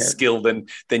bit more skill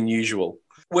than usual.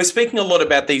 We're speaking a lot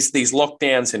about these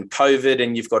lockdowns and COVID,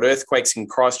 and you've got earthquakes in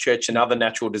Christchurch and other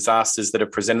natural disasters that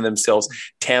have presented themselves.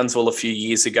 Townsville a few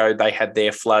years ago, they had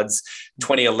their floods.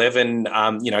 2011,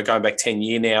 going back 10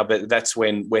 years now, but that's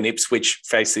when Ipswich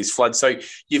faced these floods. So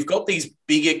you've got these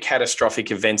bigger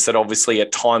catastrophic events that obviously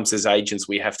at times as agents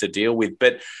we have to deal with.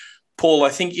 But Paul, I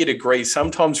think you'd agree,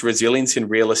 sometimes resilience in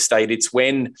real estate, it's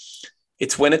when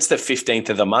it's the 15th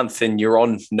of the month and you're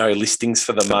on no listings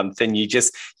for the month and you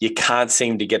can't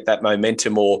seem to get that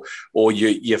momentum, or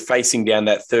you're facing down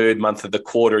that third month of the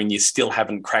quarter and you still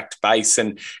haven't cracked base.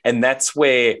 And that's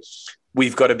where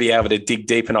we've got to be able to dig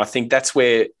deep. And I think that's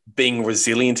where being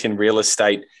resilient in real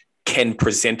estate can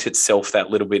present itself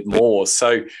that little bit more.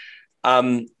 So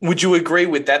would you agree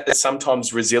with that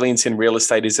sometimes resilience in real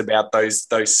estate is about those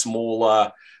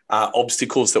smaller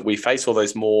obstacles that we face, or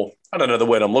those more, I don't know the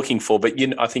word I'm looking for, but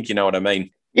I think you know what I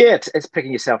mean. Yeah, it's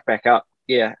picking yourself back up.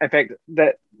 Yeah, in fact,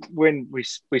 that when we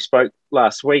spoke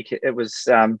last week, it was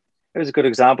a good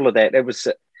example of that.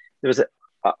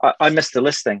 I missed the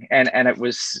listing, and it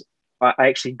was I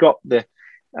actually got the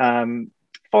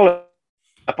follow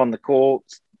up on the call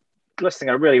listing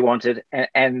I really wanted,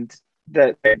 and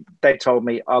they told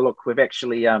me, oh look, we've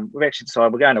actually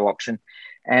decided we're going to auction.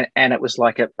 And it was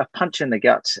like a punch in the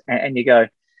guts, and you go,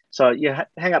 so you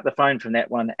hang up the phone from that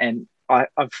one. And I've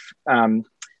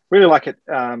really like it,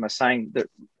 a saying that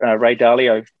Ray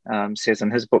Dalio says in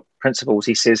his book Principles.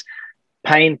 He says,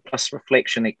 pain plus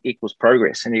reflection equals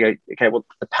progress. And you go, okay, well,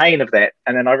 the pain of that,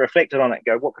 and then I reflected on it and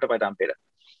go, what could have I done better?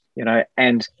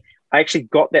 And I actually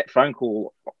got that phone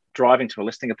call driving to a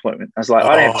listing appointment. I was like,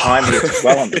 I don't have time here to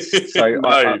dwell on this. So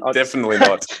no, definitely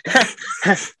not.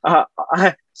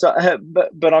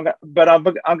 But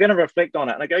I'm going to reflect on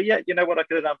it, and I go, yeah, you know what, I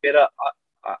could have done better.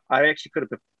 I actually could have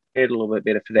prepared a little bit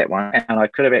better for that one, and I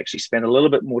could have actually spent a little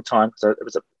bit more time, because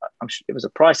it was a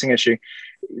pricing issue.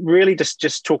 Really,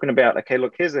 just talking about, okay,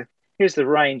 look, here's the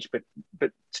range,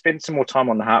 but spend some more time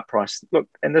on the heart price. Look,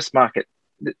 in this market,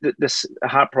 this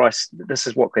heart price, this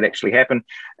is what could actually happen,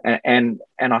 and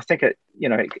I think it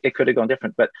could have gone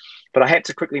different, but I had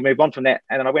to quickly move on from that,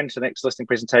 and then I went to the next listing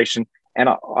presentation, and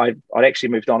I'd actually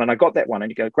moved on, and I got that one,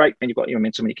 and you go, great, and you've got your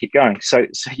momentum, and you keep going. So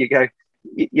you go,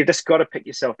 you just got to pick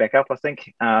yourself back up, I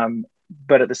think,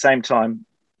 but at the same time,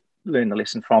 learn the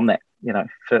lesson from that,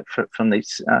 from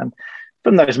these.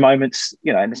 From those moments,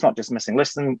 and it's not just missing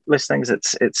listings,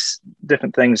 it's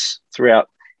different things throughout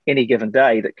any given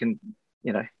day that can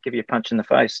give you a punch in the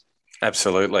face.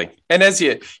 Absolutely. And as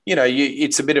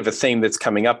it's a bit of a theme that's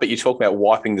coming up, but you talk about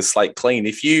wiping the slate clean.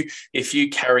 If you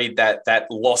carried that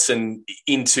loss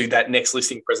into that next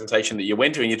listing presentation that you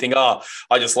went to, and you think, oh,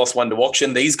 I just lost one to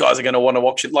auction, these guys are going to want to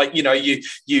auction.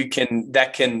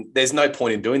 There's no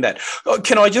point in doing that.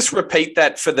 Can I just repeat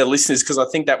that for the listeners? Because I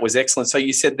think that was excellent. So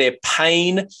you said there,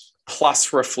 pain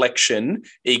plus reflection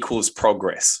equals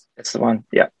progress. That's the one.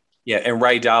 Yeah. Yeah, and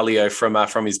Ray Dalio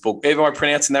from his book. Am I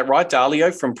pronouncing that right?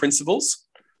 Dalio from Principles?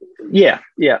 Yeah.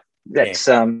 That's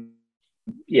Ray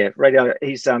Dalio.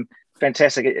 He's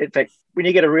fantastic. In fact, when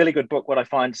you get a really good book, what I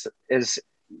find is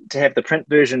to have the print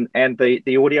version and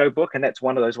the audio book, and that's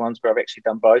one of those ones where I've actually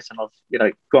done both, and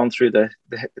I've gone through the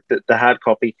hard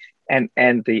copy and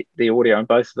the audio, and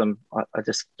both of them are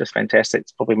just fantastic.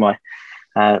 It's probably my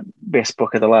best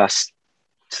book of the last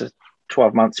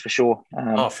 12 months for sure.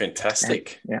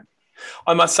 Fantastic. Yeah.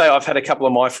 I must say I've had a couple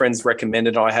of my friends recommend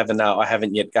it. I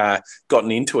haven't yet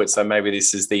gotten into it, so maybe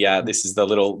this is the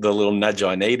little nudge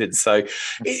I needed. So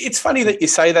it's funny that you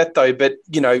say that though, but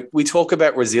we talk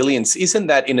about resilience. Isn't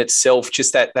that in itself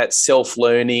just that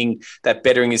self-learning, that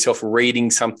bettering yourself,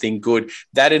 reading something good,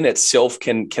 that in itself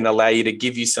can allow you to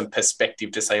give you some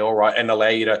perspective to say, all right, and allow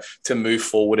you to move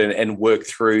forward and work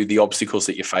through the obstacles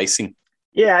that you're facing.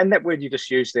 Yeah, and that word you just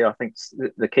used there, I think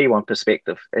the key one,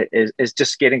 perspective, is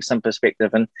just getting some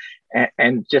perspective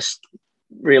and just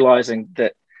realizing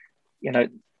that,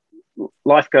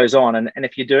 life goes on. And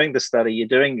if you're doing the study, you're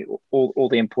doing all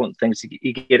the important things,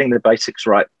 you're getting the basics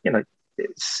right.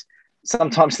 It's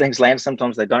sometimes things land,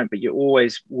 sometimes they don't, but you're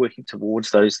always working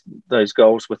towards those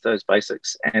goals with those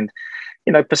basics. And,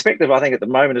 perspective, I think at the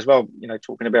moment as well,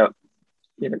 talking about,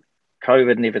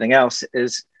 COVID and everything else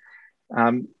is,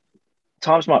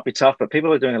 times might be tough, but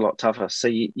people are doing a lot tougher. So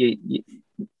you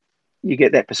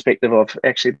get that perspective of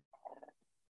actually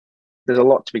there's a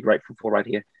lot to be grateful for right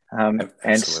here.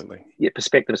 Absolutely. And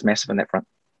perspective is massive in that front.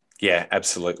 Yeah,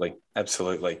 absolutely.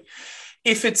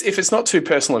 If it's not too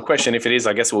personal a question, if it is,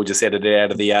 I guess we'll just edit it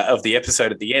out of the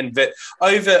episode at the end. But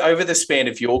over the span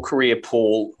of your career,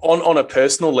 Paul, on a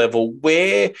personal level,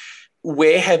 where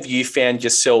have you found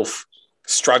yourself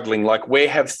struggling? Like, where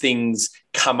have things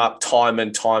come up time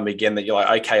and time again that you're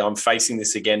like, okay, I'm facing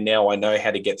this again now, I know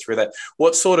how to get through that?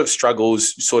 What sort of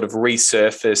struggles sort of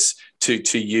resurface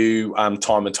to you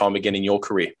time and time again in your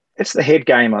career? It's the head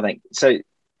game, I think. So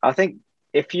I think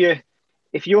if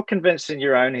you're convinced in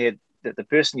your own head that the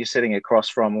person you're sitting across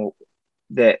from,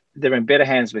 that they're in better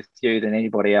hands with you than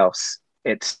anybody else,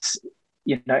 it's,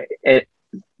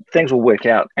 things will work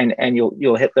out and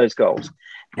you'll hit those goals.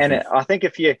 Mm-hmm. And I think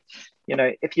if you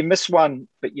miss one,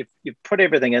 but you've put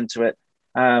everything into it.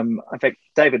 In fact,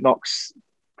 David Knox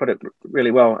put it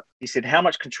really well. He said, how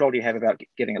much control do you have about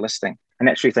getting a listing? And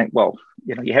actually think, well,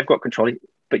 you have got control,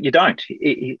 but you don't.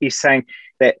 He's saying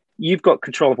that you've got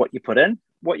control of what you put in.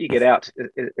 What you get out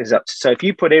is up to. So if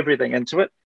you put everything into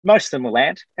it, most of them will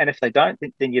land. And if they don't,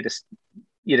 then you just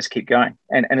keep going.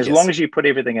 And as long as you put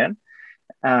everything in,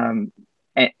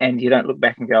 and you don't look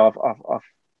back and go,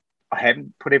 I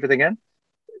haven't put everything in,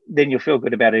 then you'll feel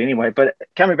good about it anyway. But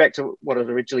coming back to what I was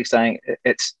originally saying,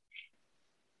 it's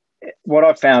what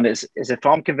I've found is if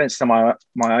I'm convinced in my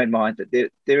own mind that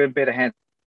they're in better hands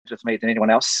with me than anyone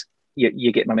else,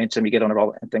 you get momentum, you get on a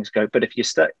roll and things go. But if you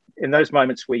stay in those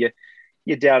moments where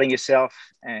you're doubting yourself,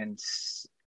 and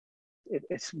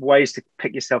it's ways to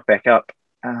pick yourself back up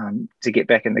to get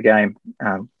back in the game.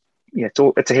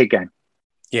 It's a head game.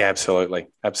 Yeah, absolutely.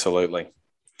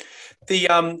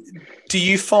 Do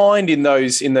you find in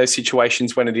those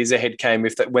situations when it is a head game,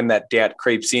 when that doubt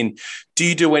creeps in, do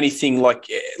you do anything like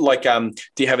do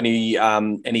you have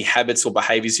any habits or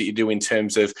behaviours that you do in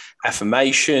terms of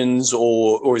affirmations,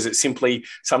 or is it simply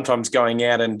sometimes going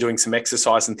out and doing some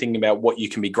exercise and thinking about what you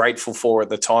can be grateful for at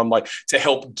the time, like to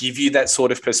help give you that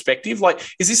sort of perspective? Like,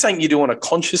 is this something you do on a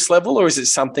conscious level, or is it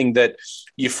something that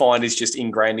you find is just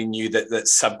ingrained in you that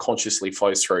subconsciously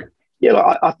flows through?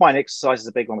 Yeah, I find exercise is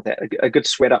a big one with that. A good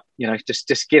sweat up,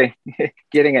 just getting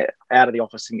it out of the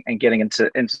office and getting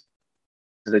into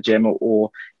the gym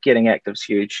or getting active is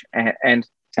huge. And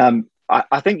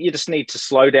I think you just need to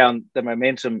slow down the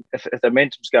momentum if the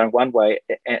momentum's going one way,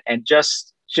 and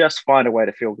just find a way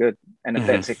to feel good. And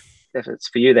if it's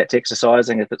for you, that's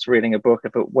exercising. If it's reading a book,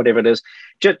 whatever it is,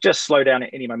 just slow down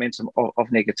any momentum of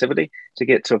negativity to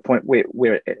get to a point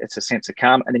where it's a sense of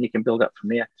calm, and then you can build up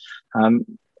from there.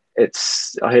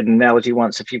 I heard an analogy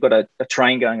once. If you've got a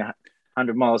train going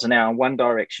 100 miles an hour in one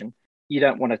direction, you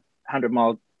don't want 100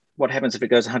 mile. What happens if it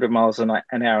goes 100 miles an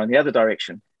hour in the other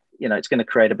direction? It's going to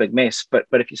create a big mess. But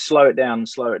if you slow it down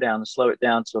to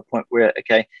a point where,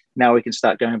 okay, now we can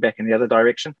start going back in the other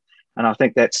direction. And I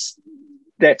think that's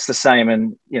the same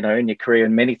in your career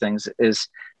and many things. Is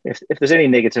if there's any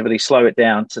negativity, slow it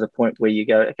down to the point where you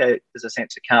go, okay, there's a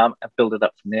sense of calm, and build it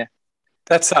up from there.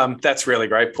 That's really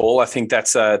great, Paul. I think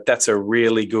that's a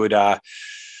really good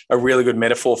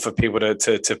metaphor for people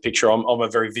to picture. I'm a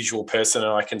very visual person,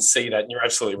 and I can see that. And you're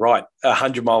absolutely right.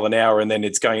 100 mile an hour, and then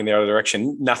it's going in the other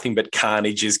direction. Nothing but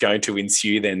carnage is going to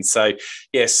ensue then. So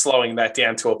yeah, slowing that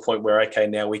down to a point where, okay,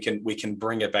 now we can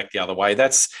bring it back the other way.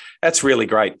 That's really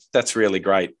great. That's really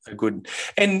great. Good.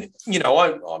 And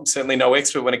I'm certainly no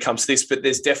expert when it comes to this, but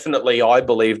there's definitely, I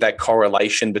believe, that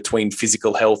correlation between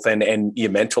physical health and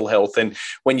your mental health. And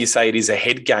when you say it is a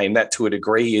head game, that to a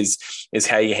degree is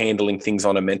how you're handling things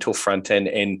on a mental front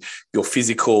and your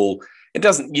physical. You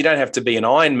don't have to be an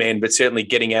Ironman, but certainly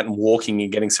getting out and walking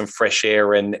and getting some fresh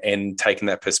air and taking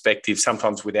that perspective,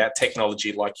 sometimes without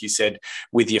technology, like you said,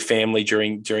 with your family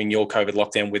during your COVID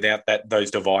lockdown, without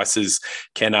those devices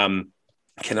can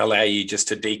allow you just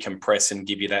to decompress and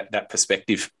give you that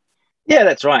perspective. Yeah,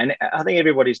 that's right. And I think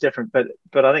everybody's different,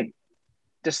 but I think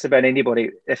just about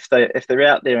anybody, if they're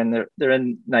out there and they're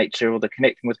in nature or they're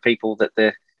connecting with people that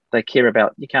they care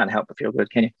about, you can't help but feel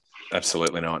good, can you?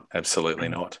 Absolutely not.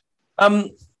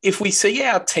 if we see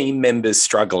our team members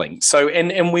struggling, so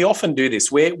and we often do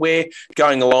this, we're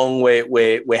going along,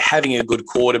 we're having a good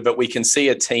quarter, but we can see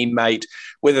a teammate,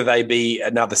 whether they be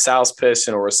another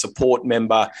salesperson or a support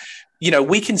member,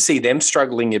 we can see them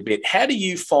struggling a bit. How do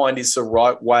you find is the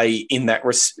right way in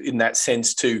that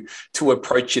sense to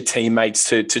approach your teammates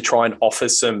to try and offer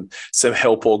some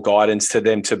help or guidance to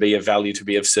them, to be of value, to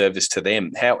be of service to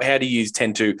them? How do you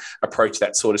tend to approach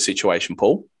that sort of situation,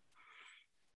 Paul?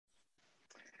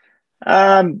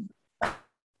 I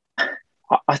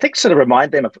think sort of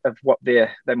remind them of what they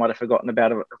might have forgotten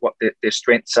about, of what their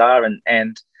strengths are,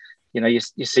 and you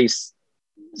see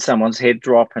someone's head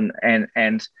drop and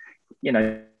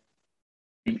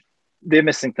they're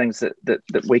missing things that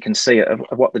we can see of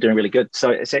what they're doing really good. So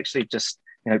it's actually just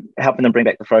helping them bring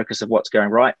back the focus of what's going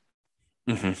right,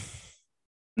 and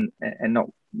not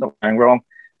going wrong,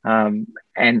 and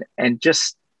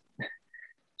just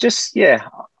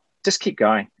keep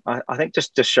going. I think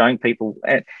just showing people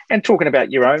and talking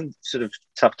about your own sort of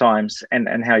tough times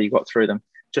and how you got through them,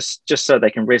 just so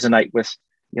they can resonate with,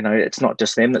 it's not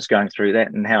just them that's going through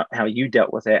that, and how you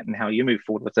dealt with that and how you move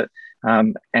forward with it.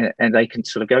 And they can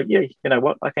sort of go, yeah, you know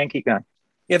what, I can keep going.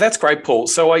 Yeah, that's great, Paul.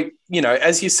 So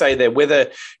as you say there,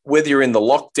 whether you're in the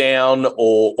lockdown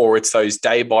or it's those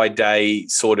day by day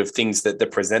sort of things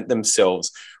that present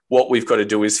themselves, what we've got to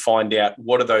do is find out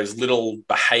what are those little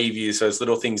behaviors, those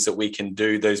little things that we can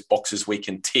do, those boxes we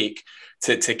can tick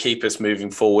to keep us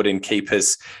moving forward and keep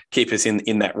us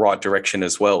in that right direction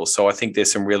as well. So I think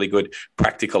there's some really good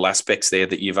practical aspects there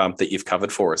that you've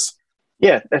covered for us.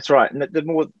 Yeah, that's right. And the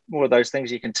more of those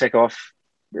things you can tick off,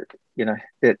 the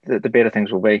better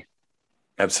things will be.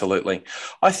 Absolutely.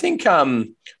 I think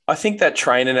that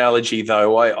train analogy,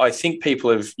 though, I think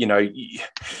people have,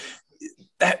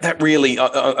 that really,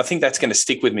 I think that's going to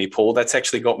stick with me, Paul. That's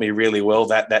actually got me really well,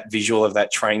 that visual of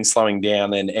that train slowing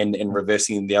down and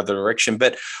reversing in the other direction.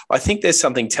 But I think there's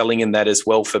something telling in that as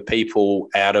well for people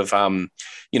out of,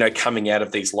 coming out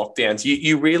of these lockdowns.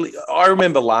 You really, I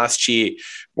remember last year,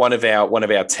 one of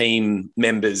our team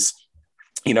members,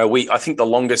 I think the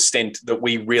longest stint that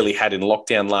we really had in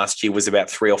lockdown last year was about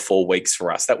 3 or 4 weeks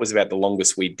for us. That was about the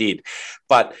longest we did.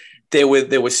 But there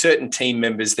were certain team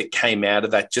members that came out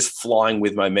of that just flying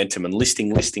with momentum and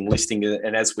listing.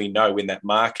 And as we know, in that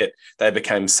market, they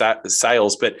became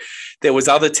sales. But there was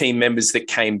other team members that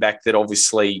came back that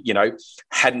obviously,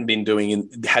 hadn't been doing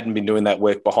that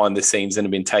work behind the scenes and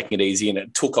had been taking it easy. And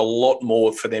it took a lot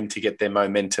more for them to get their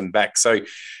momentum back. So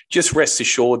just rest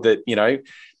assured that,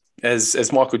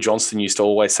 as Michael Johnston used to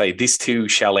always say, this too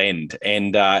shall end.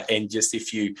 And just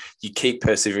if you keep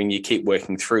persevering, you keep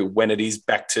working through, when it is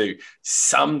back to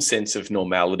some sense of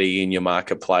normality in your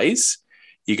marketplace,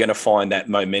 you're going to find that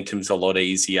momentum's a lot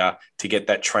easier to get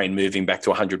that train moving back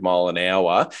to 100 mile an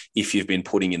hour if you've been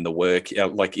putting in the work,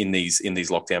 like in these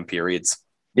lockdown periods.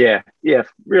 Yeah,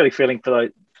 really feeling for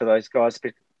those guys,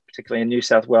 particularly in New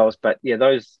South Wales. But yeah,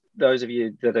 those of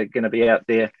you that are going to be out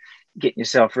there getting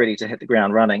yourself ready to hit the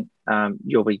ground running,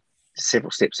 you'll be several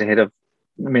steps ahead of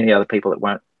many other people that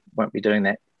won't be doing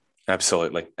that.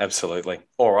 Absolutely.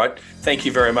 All right. Thank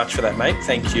you very much for that, mate.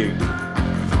 Thank you.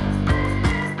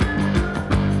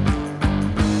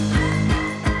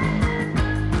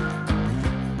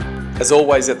 As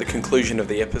always, at the conclusion of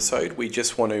the episode, we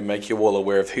just want to make you all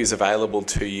aware of who's available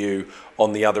to you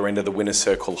on the other end of the Winner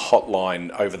Circle hotline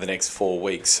over the next 4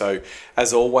 weeks. So,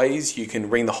 as always, you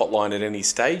can ring the hotline at any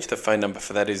stage. The phone number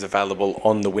for that is available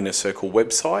on the Winner Circle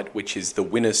website, which is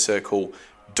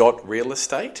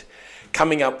thewinnercircle.realestate.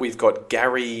 Coming up, we've got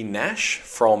Gary Nash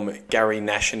from Gary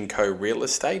Nash & Co. Real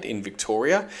Estate in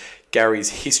Victoria. Gary's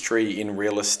history in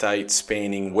real estate,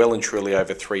 spanning well and truly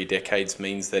over 3 decades,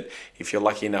 means that if you're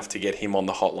lucky enough to get him on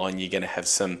the hotline, you're going to have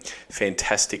some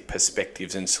fantastic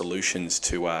perspectives and solutions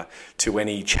to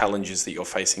any challenges that you're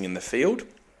facing in the field.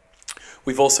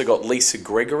 We've also got Lisa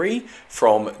Gregory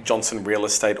from Johnson Real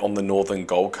Estate on the Northern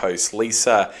Gold Coast.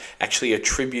 Lisa actually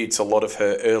attributes a lot of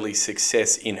her early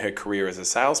success in her career as a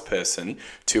salesperson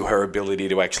to her ability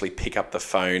to actually pick up the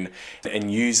phone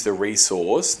and use the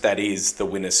resource that is the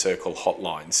Winner Circle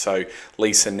hotline. So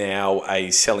Lisa, now a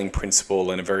selling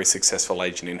principal and a very successful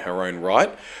agent in her own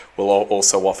right, will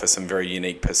also offer some very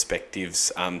unique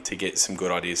perspectives to get some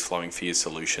good ideas flowing for your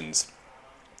solutions.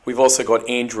 We've also got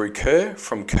Andrew Kerr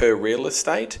from Kerr Real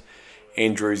Estate.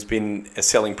 Andrew's been a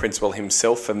selling principal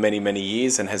himself for many, many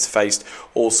years and has faced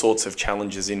all sorts of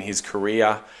challenges in his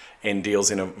career and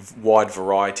deals in a wide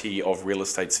variety of real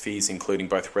estate spheres, including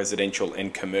both residential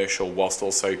and commercial, whilst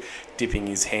also dipping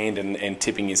his hand and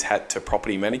tipping his hat to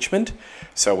property management.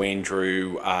 So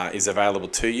Andrew is available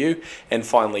to you. And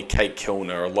finally, Kate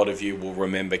Kilner. A lot of you will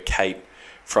remember Kate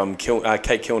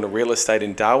Kate Kilner Real Estate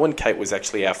in Darwin. Kate was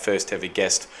actually our first ever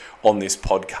guest on this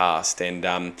podcast, and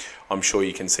I'm sure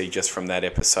you can see just from that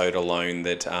episode alone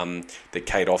that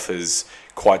Kate offers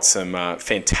quite some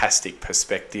fantastic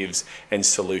perspectives and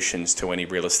solutions to any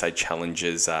real estate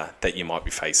challenges that you might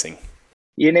be facing.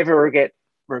 You never regret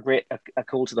a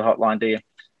call to the hotline, do you?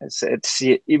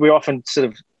 We often sort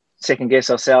of second guess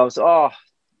ourselves. Oh,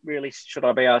 really? Should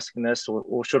I be asking this,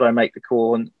 or should I make the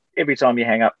call? And every time you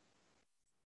hang up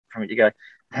from it, you go,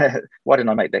 "Why didn't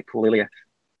I make that call earlier?"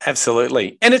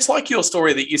 Absolutely. And it's like your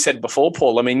story that you said before,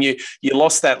 Paul. I mean, you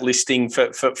lost that listing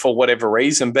for whatever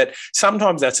reason, but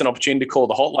sometimes that's an opportunity to call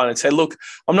the hotline and say, look,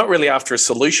 I'm not really after a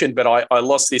solution, but I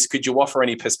lost this. Could you offer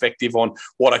any perspective on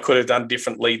what I could have done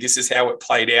differently? This is how it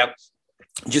played out.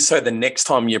 Just so the next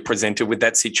time you're presented with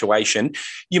that situation,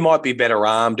 you might be better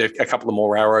armed, a couple of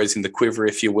more arrows in the quiver,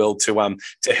 if you will, to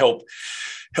help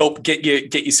get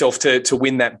yourself to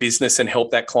win that business and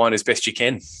help that client as best you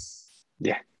can.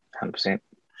 Yeah, 100%.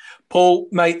 Paul,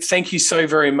 mate, thank you so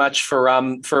very much for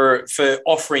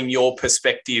offering your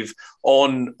perspective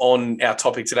on our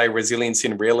topic today, resilience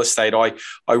in real estate. I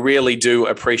really do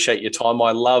appreciate your time.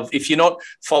 I love, if you're not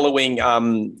following,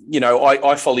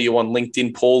 I follow you on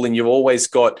LinkedIn, Paul, and you've always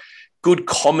got good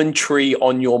commentary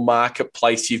on your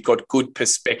marketplace. You've got good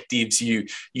perspectives. You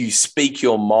speak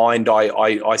your mind.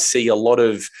 I see a lot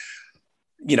of,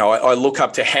 I look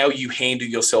up to how you handle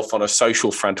yourself on a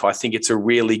social front. I think it's a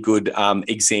really good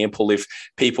example if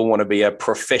people want to be a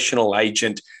professional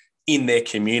agent in their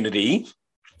community,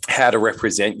 how to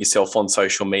represent yourself on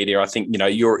social media. I think,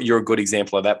 you're a good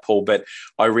example of that, Paul, but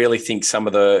I really think some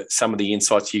of the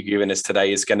insights you've given us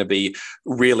today is going to be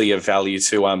really of value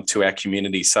to our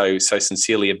community. So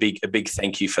sincerely, a big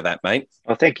thank you for that, mate.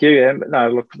 Well, thank you. No,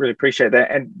 look, really appreciate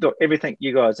that. And look, everything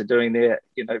you guys are doing there,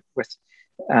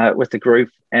 with the group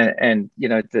and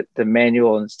the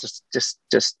manual, and it's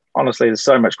just honestly, there's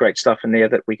so much great stuff in there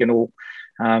that we can all,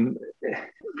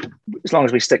 as long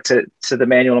as we stick to the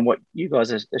manual and what you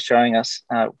guys are showing us,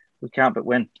 we can't but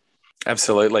win.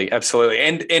 Absolutely.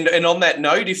 And on that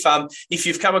note, if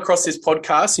you've come across this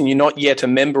podcast and you're not yet a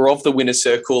member of the Winner's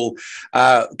Circle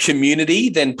community,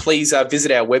 then please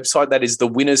visit our website. That is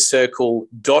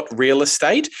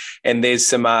thewinnerscircle.realestate, and there's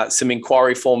some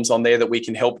inquiry forms on there that we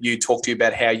can help you, talk to you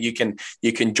about how you can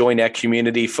join our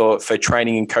community for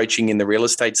training and coaching in the real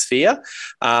estate sphere.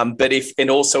 But if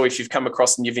you've come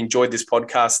across and you've enjoyed this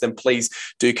podcast, then please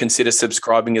do consider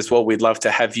subscribing as well. We'd love to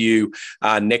have you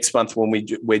next month when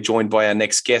we're joined by our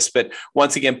next guest. But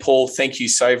once again, Paul, thank you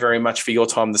so very much for your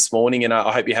time this morning, and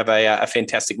I hope you have a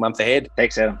fantastic month ahead.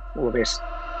 Thanks, Adam. All the best.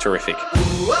 Terrific.